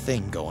have a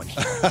thing going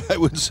here. I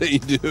would say you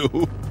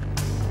do.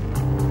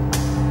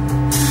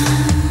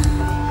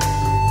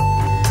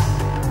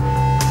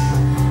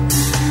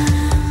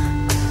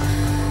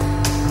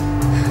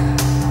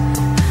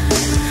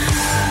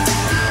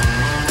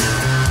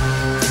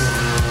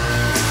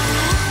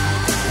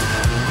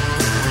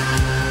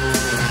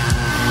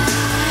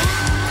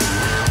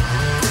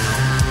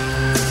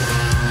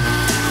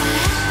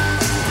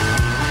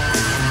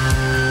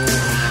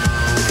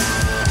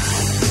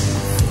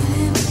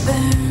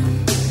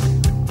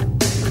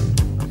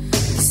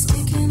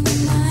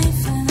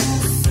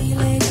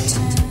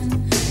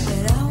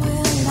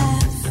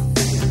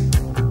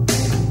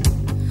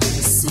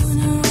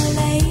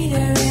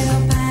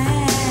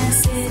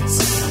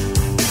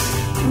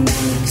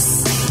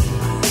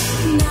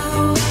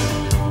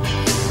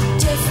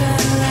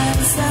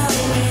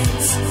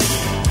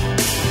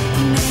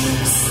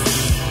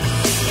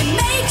 It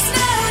makes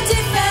no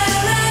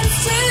difference.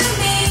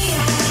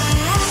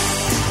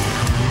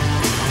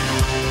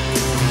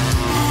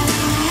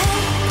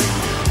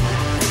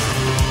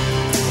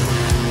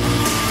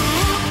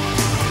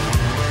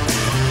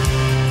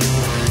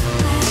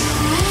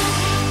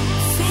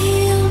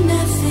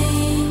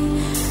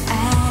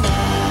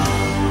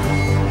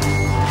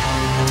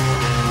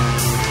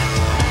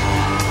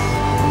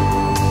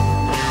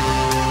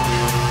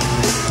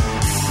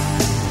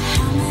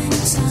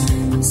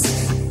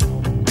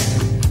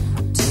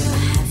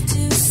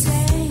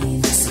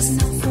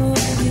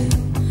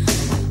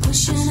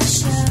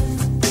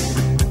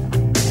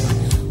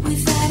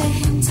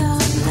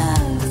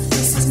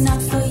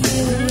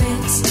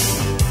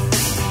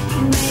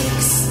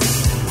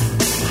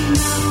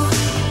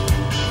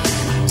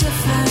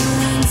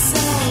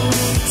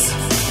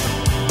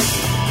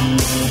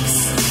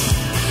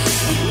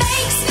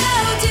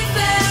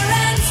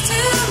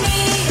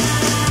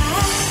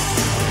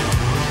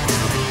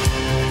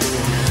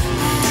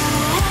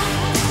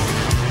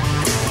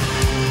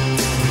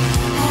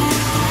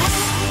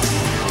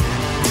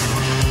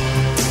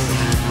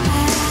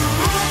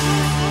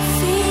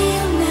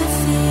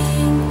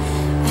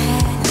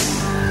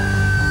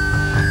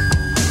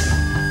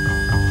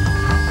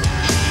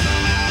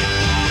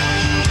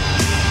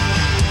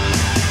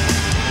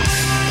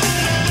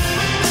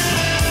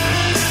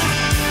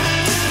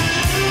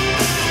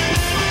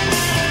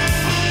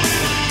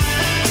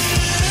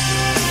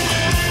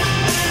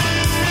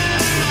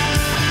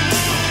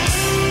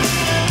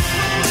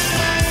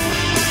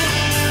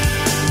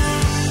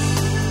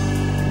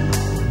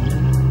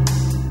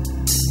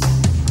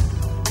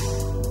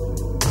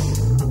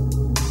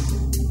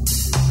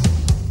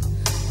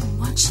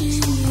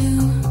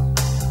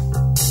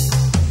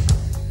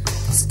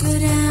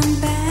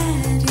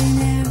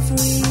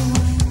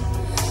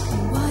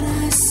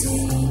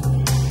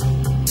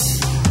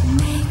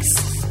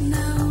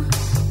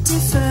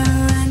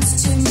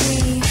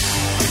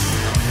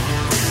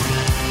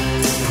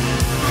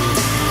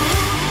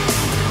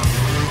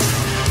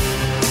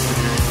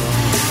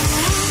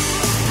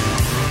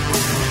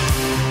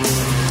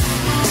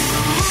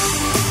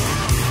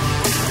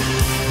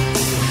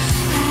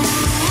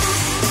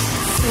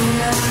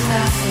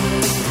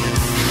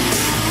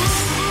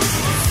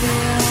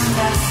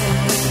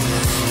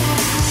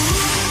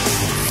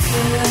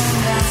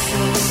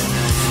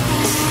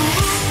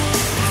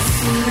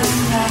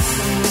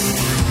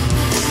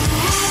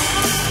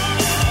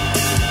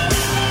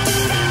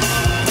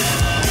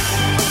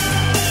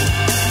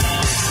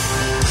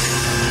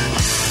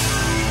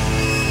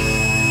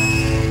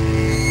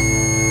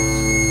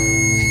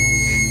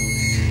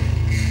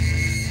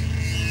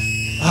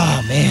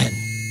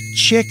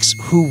 Chicks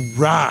who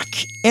rock.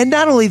 And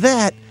not only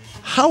that,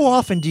 how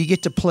often do you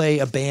get to play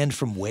a band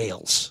from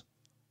Wales?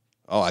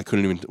 Oh, I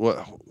couldn't even.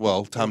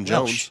 Well, Tom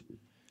Jones.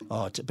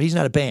 Oh, but he's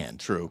not a band.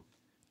 True.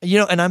 You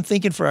know, and I'm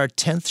thinking for our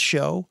 10th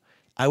show,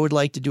 I would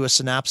like to do a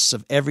synopsis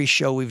of every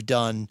show we've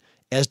done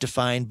as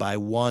defined by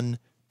one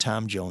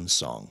Tom Jones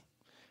song.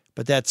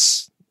 But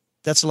that's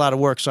a lot of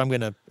work, so I'm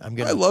gonna. I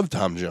love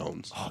Tom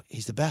Jones. Oh,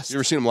 he's the best. You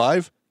ever seen him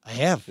live? I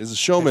have. He's a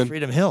showman. At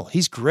Freedom Hill.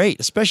 He's great,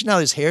 especially now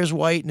his hair's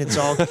white and it's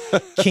all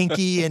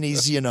kinky and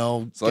he's, As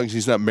long as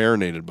he's not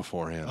marinated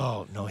beforehand.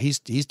 Oh, no, he's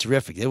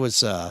terrific. It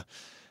was, and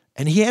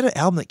he had an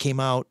album that came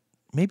out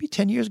maybe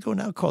 10 years ago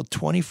now called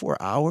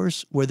 24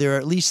 Hours, where there are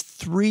at least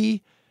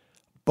 3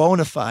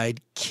 bona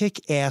fide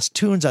kick-ass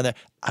tunes on there.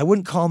 I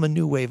wouldn't call him a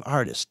new wave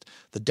artist.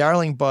 The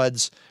Darling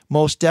Buds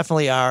most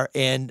definitely are.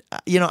 And,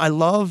 I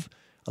love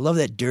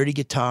that dirty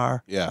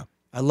guitar. Yeah.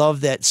 I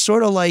love that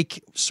sort of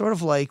like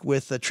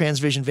with a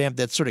Transvision Vamp,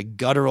 that sort of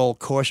guttural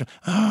chorus.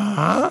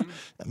 I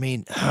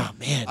mean, oh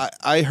man.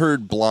 I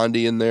heard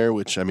Blondie in there,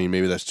 which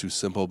maybe that's too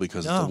simple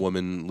because it's a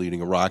woman leading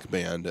a rock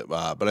band.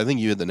 But I think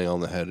you hit the nail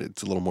on the head.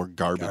 It's a little more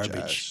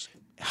garbage.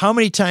 How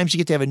many times you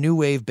get to have a new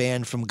wave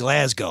band from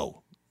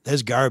Glasgow?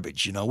 That's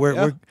garbage.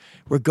 We're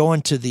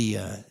going to the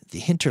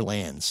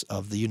hinterlands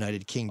of the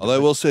United Kingdom. Although I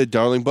will say,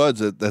 Darling Buds,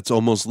 that's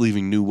almost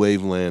leaving new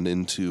wave land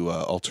into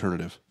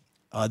alternative.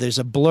 There's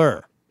a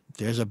blur.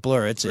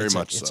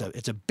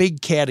 It's a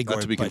big category.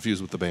 Not to be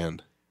confused with the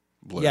band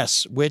Blur.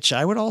 Yes, which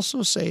I would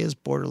also say is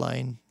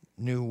borderline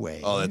new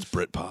wave. Oh, that's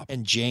Britpop.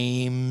 And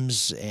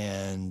James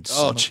and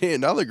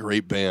another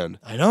great band.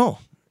 I know.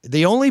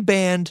 The only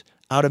band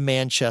out of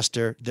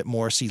Manchester that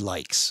Morrissey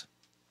likes.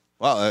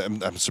 Wow,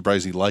 I'm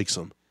surprised he likes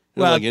them. He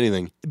doesn't like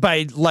anything.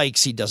 By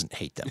likes, he doesn't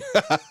hate them.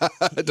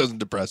 It doesn't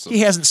depress him. He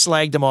hasn't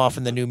slagged them off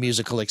in the New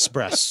Musical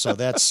Express, so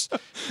that's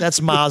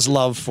Ma's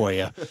love for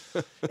you.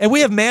 And we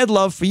have mad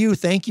love for you.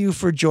 Thank you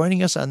for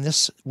joining us on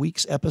this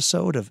week's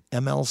episode of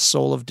ML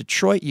Soul of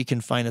Detroit. You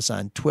can find us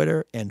on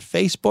Twitter and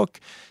Facebook.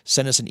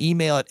 Send us an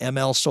email at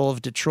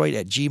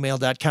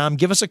mlsoulofdetroit@gmail.com.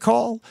 Give us a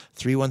call,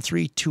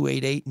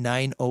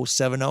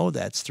 313-288-9070.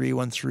 That's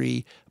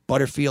 313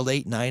 Butterfield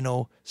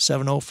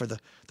 89070 for the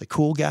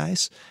cool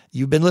guys.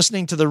 You've been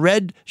listening to the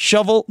Red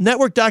Shovel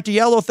Network. Dr.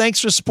 Yellow, thanks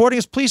for supporting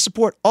us. Please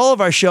support all of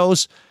our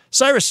shows.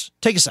 Cyrus,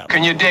 take us out.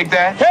 Can you dig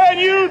that? Can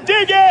you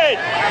dig it?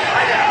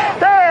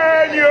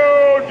 Can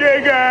you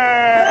dig it?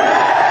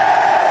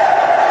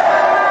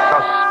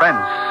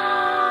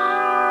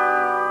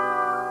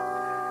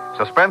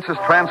 Suspense is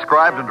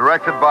transcribed and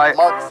directed by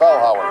Mark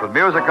Fellhauer, with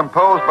music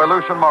composed by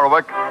Lucian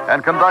Morowick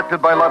and conducted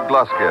by Lud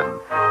Gluskin.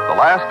 The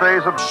Last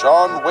Days of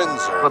Sean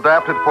Windsor,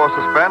 adapted for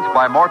Suspense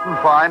by Morton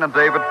Fine and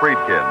David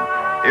Friedkin.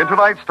 In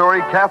tonight's story,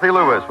 Kathy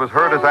Lewis was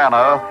heard as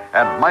Anna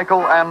and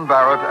Michael Ann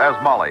Barrett as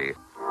Molly.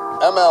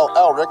 M.L.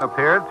 Elric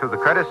appeared through the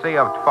courtesy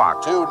of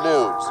Fox. 2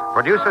 News,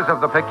 producers of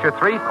the picture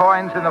Three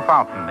Coins in the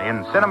Fountain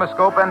in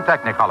CinemaScope and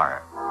Technicolor.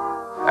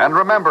 And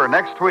remember,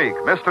 next week,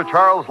 Mr.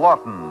 Charles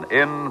Lawton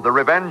in The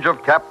Revenge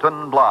of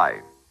Captain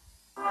Bligh.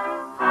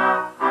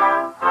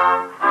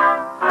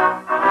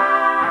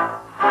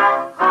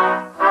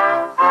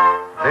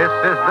 This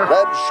is the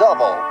Red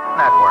Shovel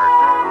Network.